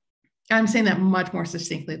 I'm saying that much more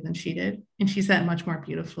succinctly than she did. And she said it much more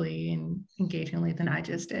beautifully and engagingly than I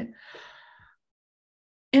just did.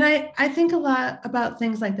 And I think a lot about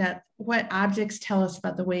things like that, what objects tell us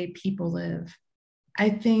about the way people live. I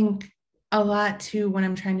think a lot too when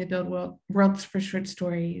I'm trying to build worlds for short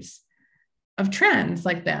stories of trends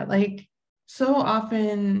like that. Like so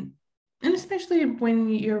often, and especially when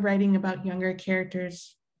you're writing about younger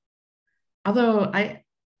characters, although I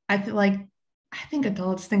feel like I think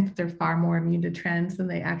adults think that they're far more immune to trends than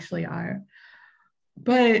they actually are.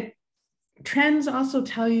 But trends also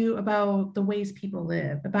tell you about the ways people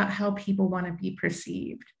live, about how people want to be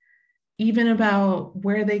perceived, even about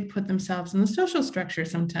where they put themselves in the social structure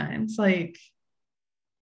sometimes. Like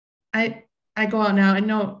I go out now and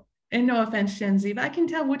no offense, Gen Z, but I can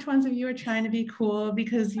tell which ones of you are trying to be cool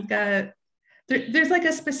because you've got there's like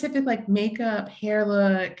a specific like makeup, hair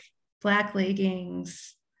look, black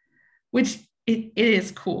leggings, which it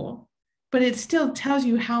is cool, but it still tells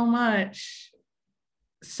you how much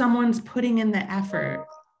someone's putting in the effort,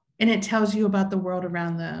 and it tells you about the world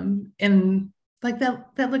around them. And like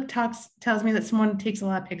that look tells me that someone takes a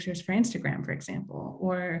lot of pictures for Instagram, for example,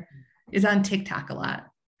 or is on TikTok a lot.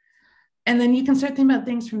 And then you can start thinking about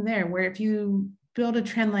things from there, where if you build a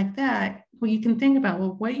trend like that, well, you can think about,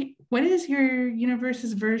 well, what is your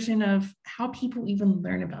universe's version of how people even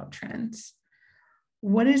learn about trends?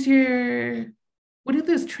 What do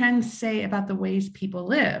those trends say about the ways people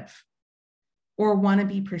live or want to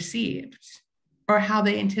be perceived, or how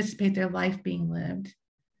they anticipate their life being lived?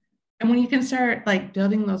 And when you can start like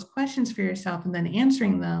building those questions for yourself and then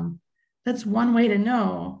answering them, that's one way to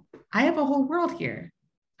know I have a whole world here.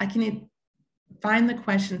 I can find the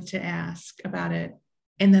questions to ask about it,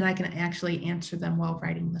 and then I can actually answer them while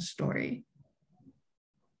writing the story.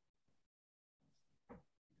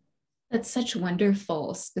 That's such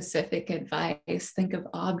wonderful, specific advice. Think of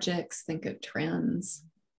objects, think of trends.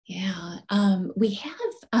 Yeah, we have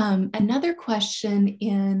another question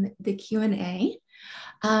in the Q&A,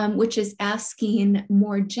 which is asking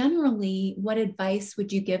more generally, what advice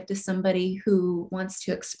would you give to somebody who wants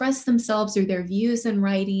to express themselves or their views in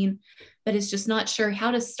writing, but is just not sure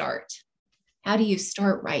how to start? How do you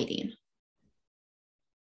start writing?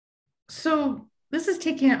 So this is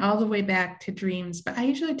taking it all the way back to dreams, but I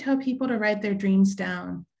usually tell people to write their dreams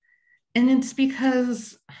down. And it's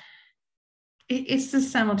because it's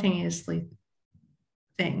this simultaneously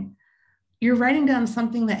thing. You're writing down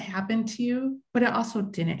something that happened to you, but it also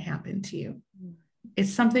didn't happen to you.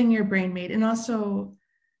 It's something your brain made. And also,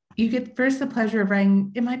 you get first the pleasure of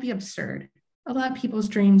writing, it might be absurd. A lot of people's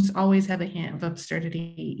dreams always have a hint of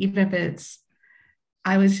absurdity, even if it's,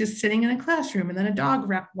 I was just sitting in a classroom and then a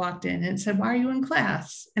dog walked in and said, "Why are you in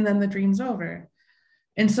class?" And then the dream's over.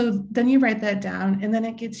 And so then you write that down, and then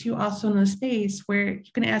it gets you also in a space where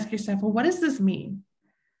you can ask yourself, well, what does this mean?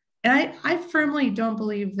 And I firmly don't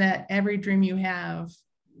believe that every dream you have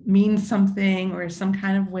means something or some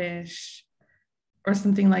kind of wish or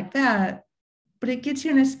something like that. But it gets you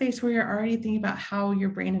in a space where you're already thinking about how your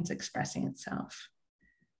brain is expressing itself.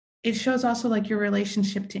 It shows also like your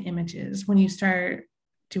relationship to images when you start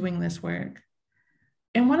doing this work.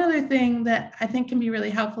 And one other thing that I think can be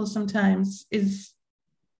really helpful sometimes is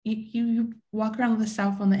you walk around with a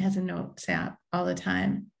cell phone that has a notes app all the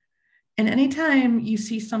time. And anytime you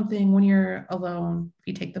see something when you're alone, if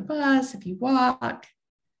you take the bus, if you walk,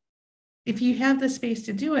 if you have the space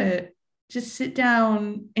to do it, just sit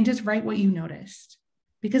down and just write what you noticed.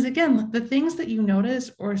 Because again, the things that you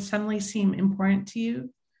notice or suddenly seem important to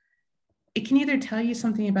you, it can either tell you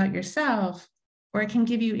something about yourself or it can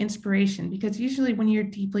give you inspiration. Because usually when you're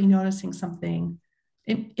deeply noticing something,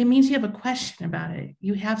 it means you have a question about it.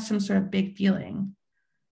 You have some sort of big feeling.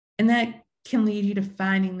 And that can lead you to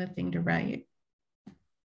finding the thing to write.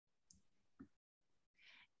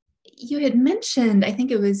 You had mentioned, I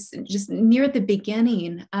think it was just near the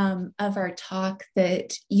beginning of our talk,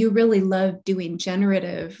 that you really love doing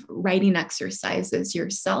generative writing exercises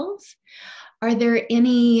yourself. Are there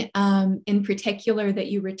any in particular that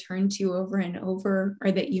you return to over and over,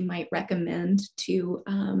 or that you might recommend to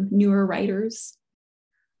newer writers?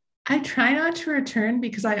 I try not to return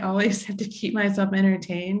because I always have to keep myself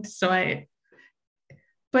entertained.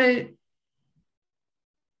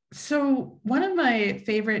 So one of my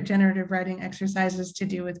favorite generative writing exercises to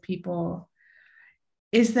do with people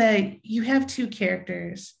is that you have two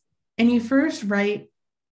characters and you first write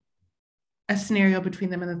a scenario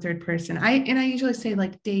between them in the third person. I usually say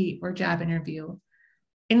like date or job interview.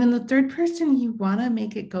 And in the third person, you want to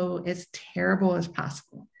make it go as terrible as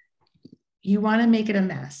possible. You want to make it a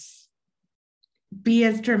mess. Be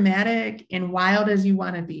as dramatic and wild as you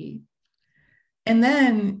want to be. And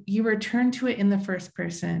then you return to it in the first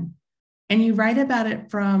person and you write about it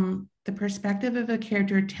from the perspective of a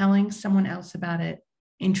character telling someone else about it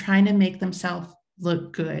and trying to make themselves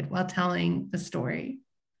look good while telling the story.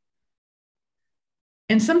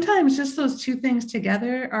 And sometimes just those two things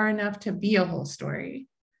together are enough to be a whole story.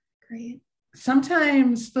 Great.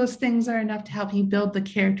 Sometimes those things are enough to help you build the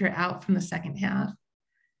character out from the second half.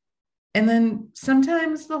 And then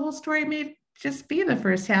sometimes the whole story may just be the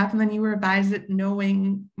first half, and then you revise it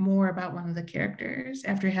knowing more about one of the characters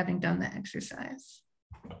after having done the exercise.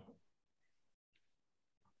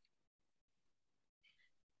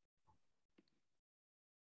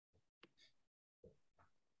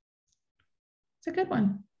 It's a good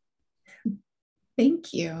one.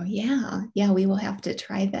 Thank you. Yeah, we will have to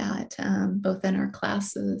try that both in our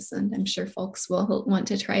classes, and I'm sure folks will want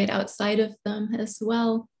to try it outside of them as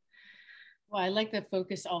well. Well, I like the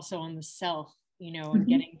focus also on the self, and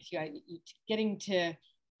getting to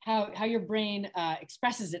how your brain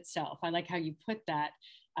expresses itself. I like how you put that,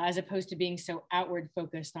 as opposed to being so outward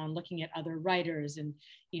focused on looking at other writers and,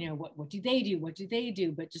 what do they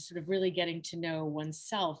do, but just sort of really getting to know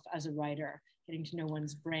oneself as a writer, getting to know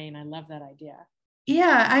one's brain. I love that idea.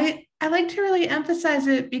 Yeah, I like to really emphasize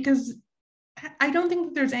it because I don't think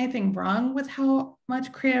that there's anything wrong with how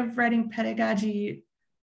much creative writing pedagogy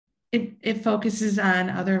it focuses on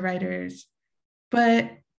other writers. But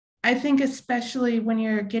I think especially when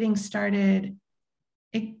you're getting started,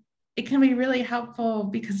 it can be really helpful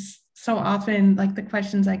because so often like the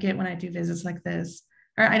questions I get when I do visits like this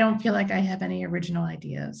are, I don't feel like I have any original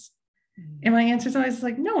ideas. And my answer is always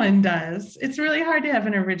like, no one does. It's really hard to have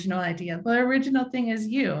an original idea. The original thing is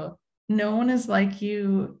you. No one is like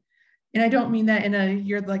you. And I don't mean that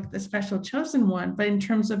you're like the special chosen one, but in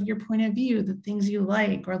terms of your point of view, the things you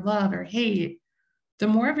like or love or hate, the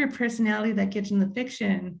more of your personality that gets in the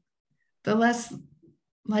fiction, the less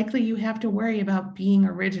likely you have to worry about being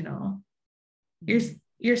original.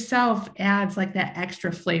 Yourself adds like that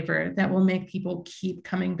extra flavor that will make people keep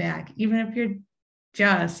coming back, even if you're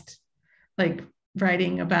just like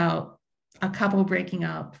writing about a couple breaking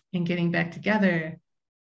up and getting back together.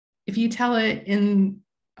 If you tell it in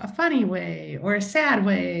a funny way or a sad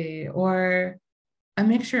way or a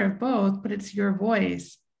mixture of both, but it's your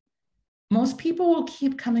voice. Most people will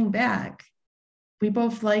keep coming back. We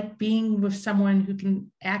both like being with someone who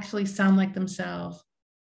can actually sound like themselves.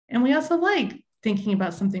 And we also like thinking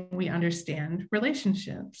about something we understand,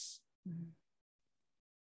 relationships.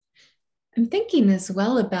 I'm thinking as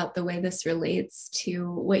well about the way this relates to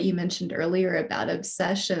what you mentioned earlier about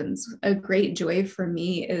obsessions. A great joy for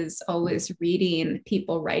me is always reading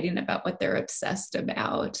people writing about what they're obsessed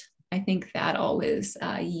about. I think that always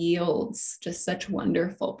yields just such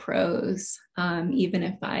wonderful prose, even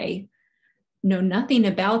if I know nothing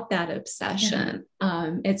about that obsession.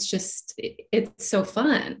 It's so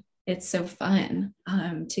fun. It's so fun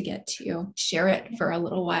to get to share it for a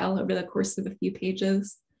little while over the course of a few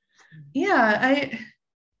pages. Yeah,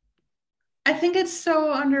 I think it's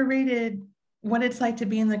so underrated what it's like to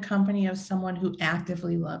be in the company of someone who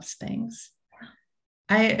actively loves things.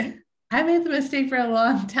 I made the mistake for a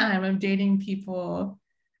long time of dating people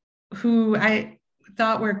who I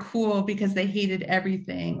thought were cool because they hated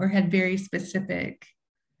everything or had very specific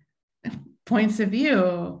points of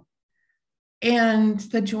view. And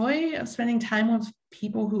the joy of spending time with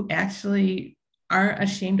people who actually aren't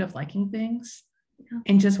ashamed of liking things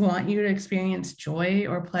and just want you to experience joy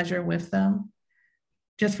or pleasure with them,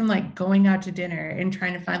 just from like going out to dinner and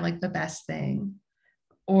trying to find like the best thing,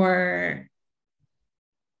 or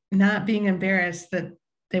not being embarrassed that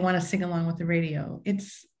they want to sing along with the radio.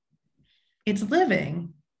 It's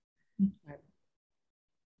living.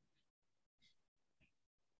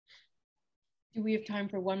 Do we have time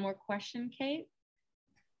for one more question, Kate?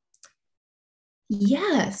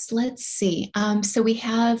 Yes, let's see. So we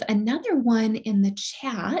have another one in the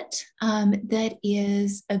chat that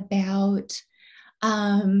is about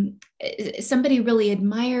somebody really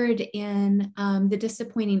admired in The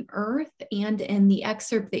Disappointing Earth and in the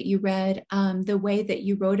excerpt that you read, the way that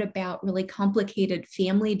you wrote about really complicated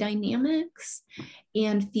family dynamics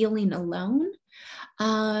and feeling alone.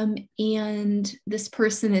 And this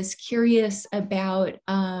person is curious about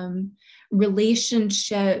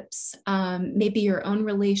relationships, maybe your own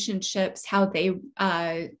relationships, how they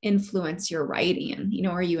influence your writing. You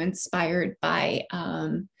know, are you inspired by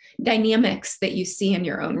dynamics that you see in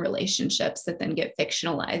your own relationships that then get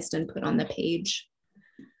fictionalized and put on the page?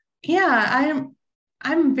 Yeah,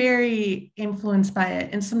 I'm very influenced by it.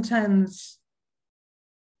 And sometimes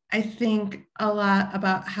I think a lot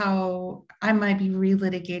about how I might be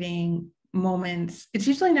relitigating moments. It's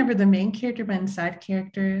usually never the main character, but inside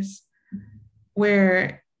characters,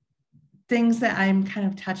 where things that I'm kind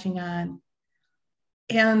of touching on.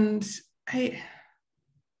 And I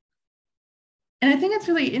think it's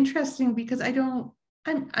really interesting because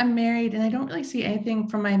I'm married and I don't really see anything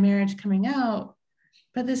from my marriage coming out.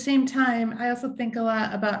 But at the same time, I also think a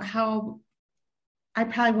lot about how I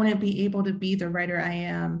probably wouldn't be able to be the writer I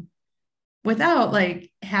am without like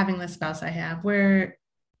having the spouse I have, where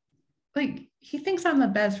like he thinks I'm the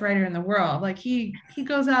best writer in the world. Like he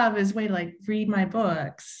goes out of his way to like read my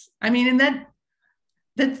books. I mean, and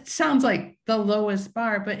that sounds like the lowest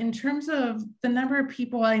bar, but in terms of the number of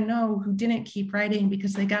people I know who didn't keep writing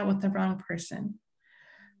because they got with the wrong person,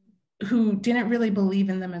 who didn't really believe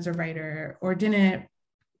in them as a writer or didn't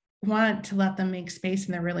want to let them make space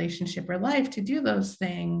in their relationship or life to do those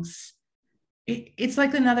things. It's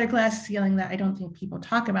like another glass ceiling that I don't think people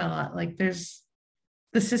talk about a lot. Like there's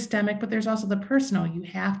the systemic, but there's also the personal. You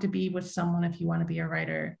have to be with someone if you want to be a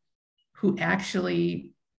writer who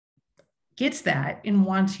actually gets that and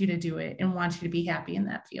wants you to do it and wants you to be happy in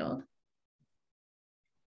that field.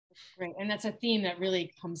 Great. And that's a theme that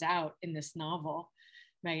really comes out in this novel,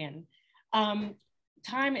 Megan.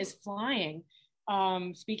 Time is flying.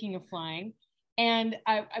 Speaking of flying, and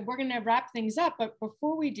we're going to wrap things up. But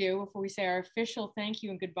before we say our official thank you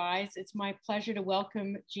and goodbyes, it's my pleasure to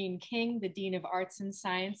welcome Jean King, the Dean of Arts and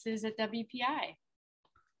Sciences at WPI.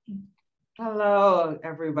 Hello,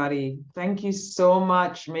 everybody. Thank you so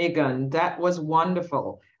much, Megan. That was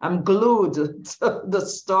wonderful. I'm glued to the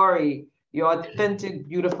story, your authentic,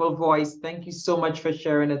 beautiful voice. Thank you so much for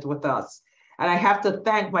sharing it with us. And I have to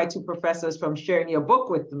thank my two professors for sharing your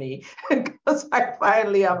book with me, because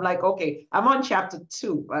I'm like, okay, I'm on chapter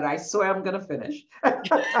 2, but I swear I'm going to finish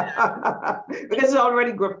because it's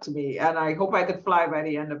already gripped me, and I hope I could fly by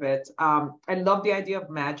the end of it. I love the idea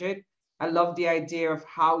of magic. I love the idea of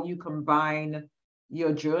how you combine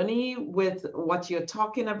your journey with what you're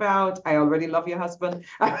talking about. I already love your husband.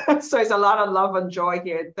 So it's a lot of love and joy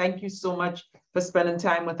here. Thank you so much for spending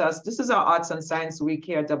time with us. This is our Arts and Science Week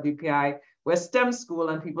here at WPI. We're a STEM school,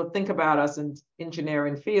 and people think about us in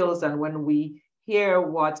engineering fields. And when we hear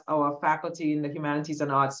what our faculty in the humanities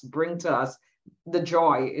and arts bring to us, the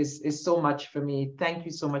joy is so much for me. Thank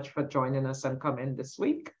you so much for joining us and coming this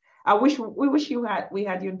week. We wish we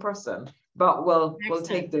had you in person, but we'll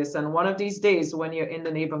take this. And one of these days when you're in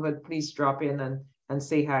the neighborhood, please drop in and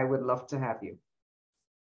say hi. We'd love to have you.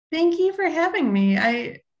 Thank you for having me.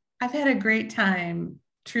 I've had a great time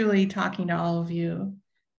truly talking to all of you.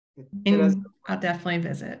 And I'll definitely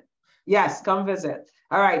visit. Yes, come visit.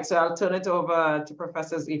 All right, so I'll turn it over to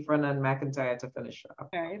Professors Ephron and McIntyre to finish up.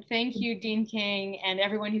 All right, thank you, Dean King, and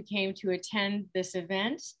everyone who came to attend this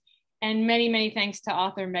event. And many, many thanks to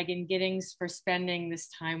author Megan Giddings for spending this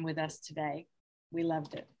time with us today. We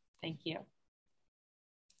loved it. Thank you.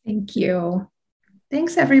 Thank you.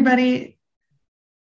 Thanks, everybody.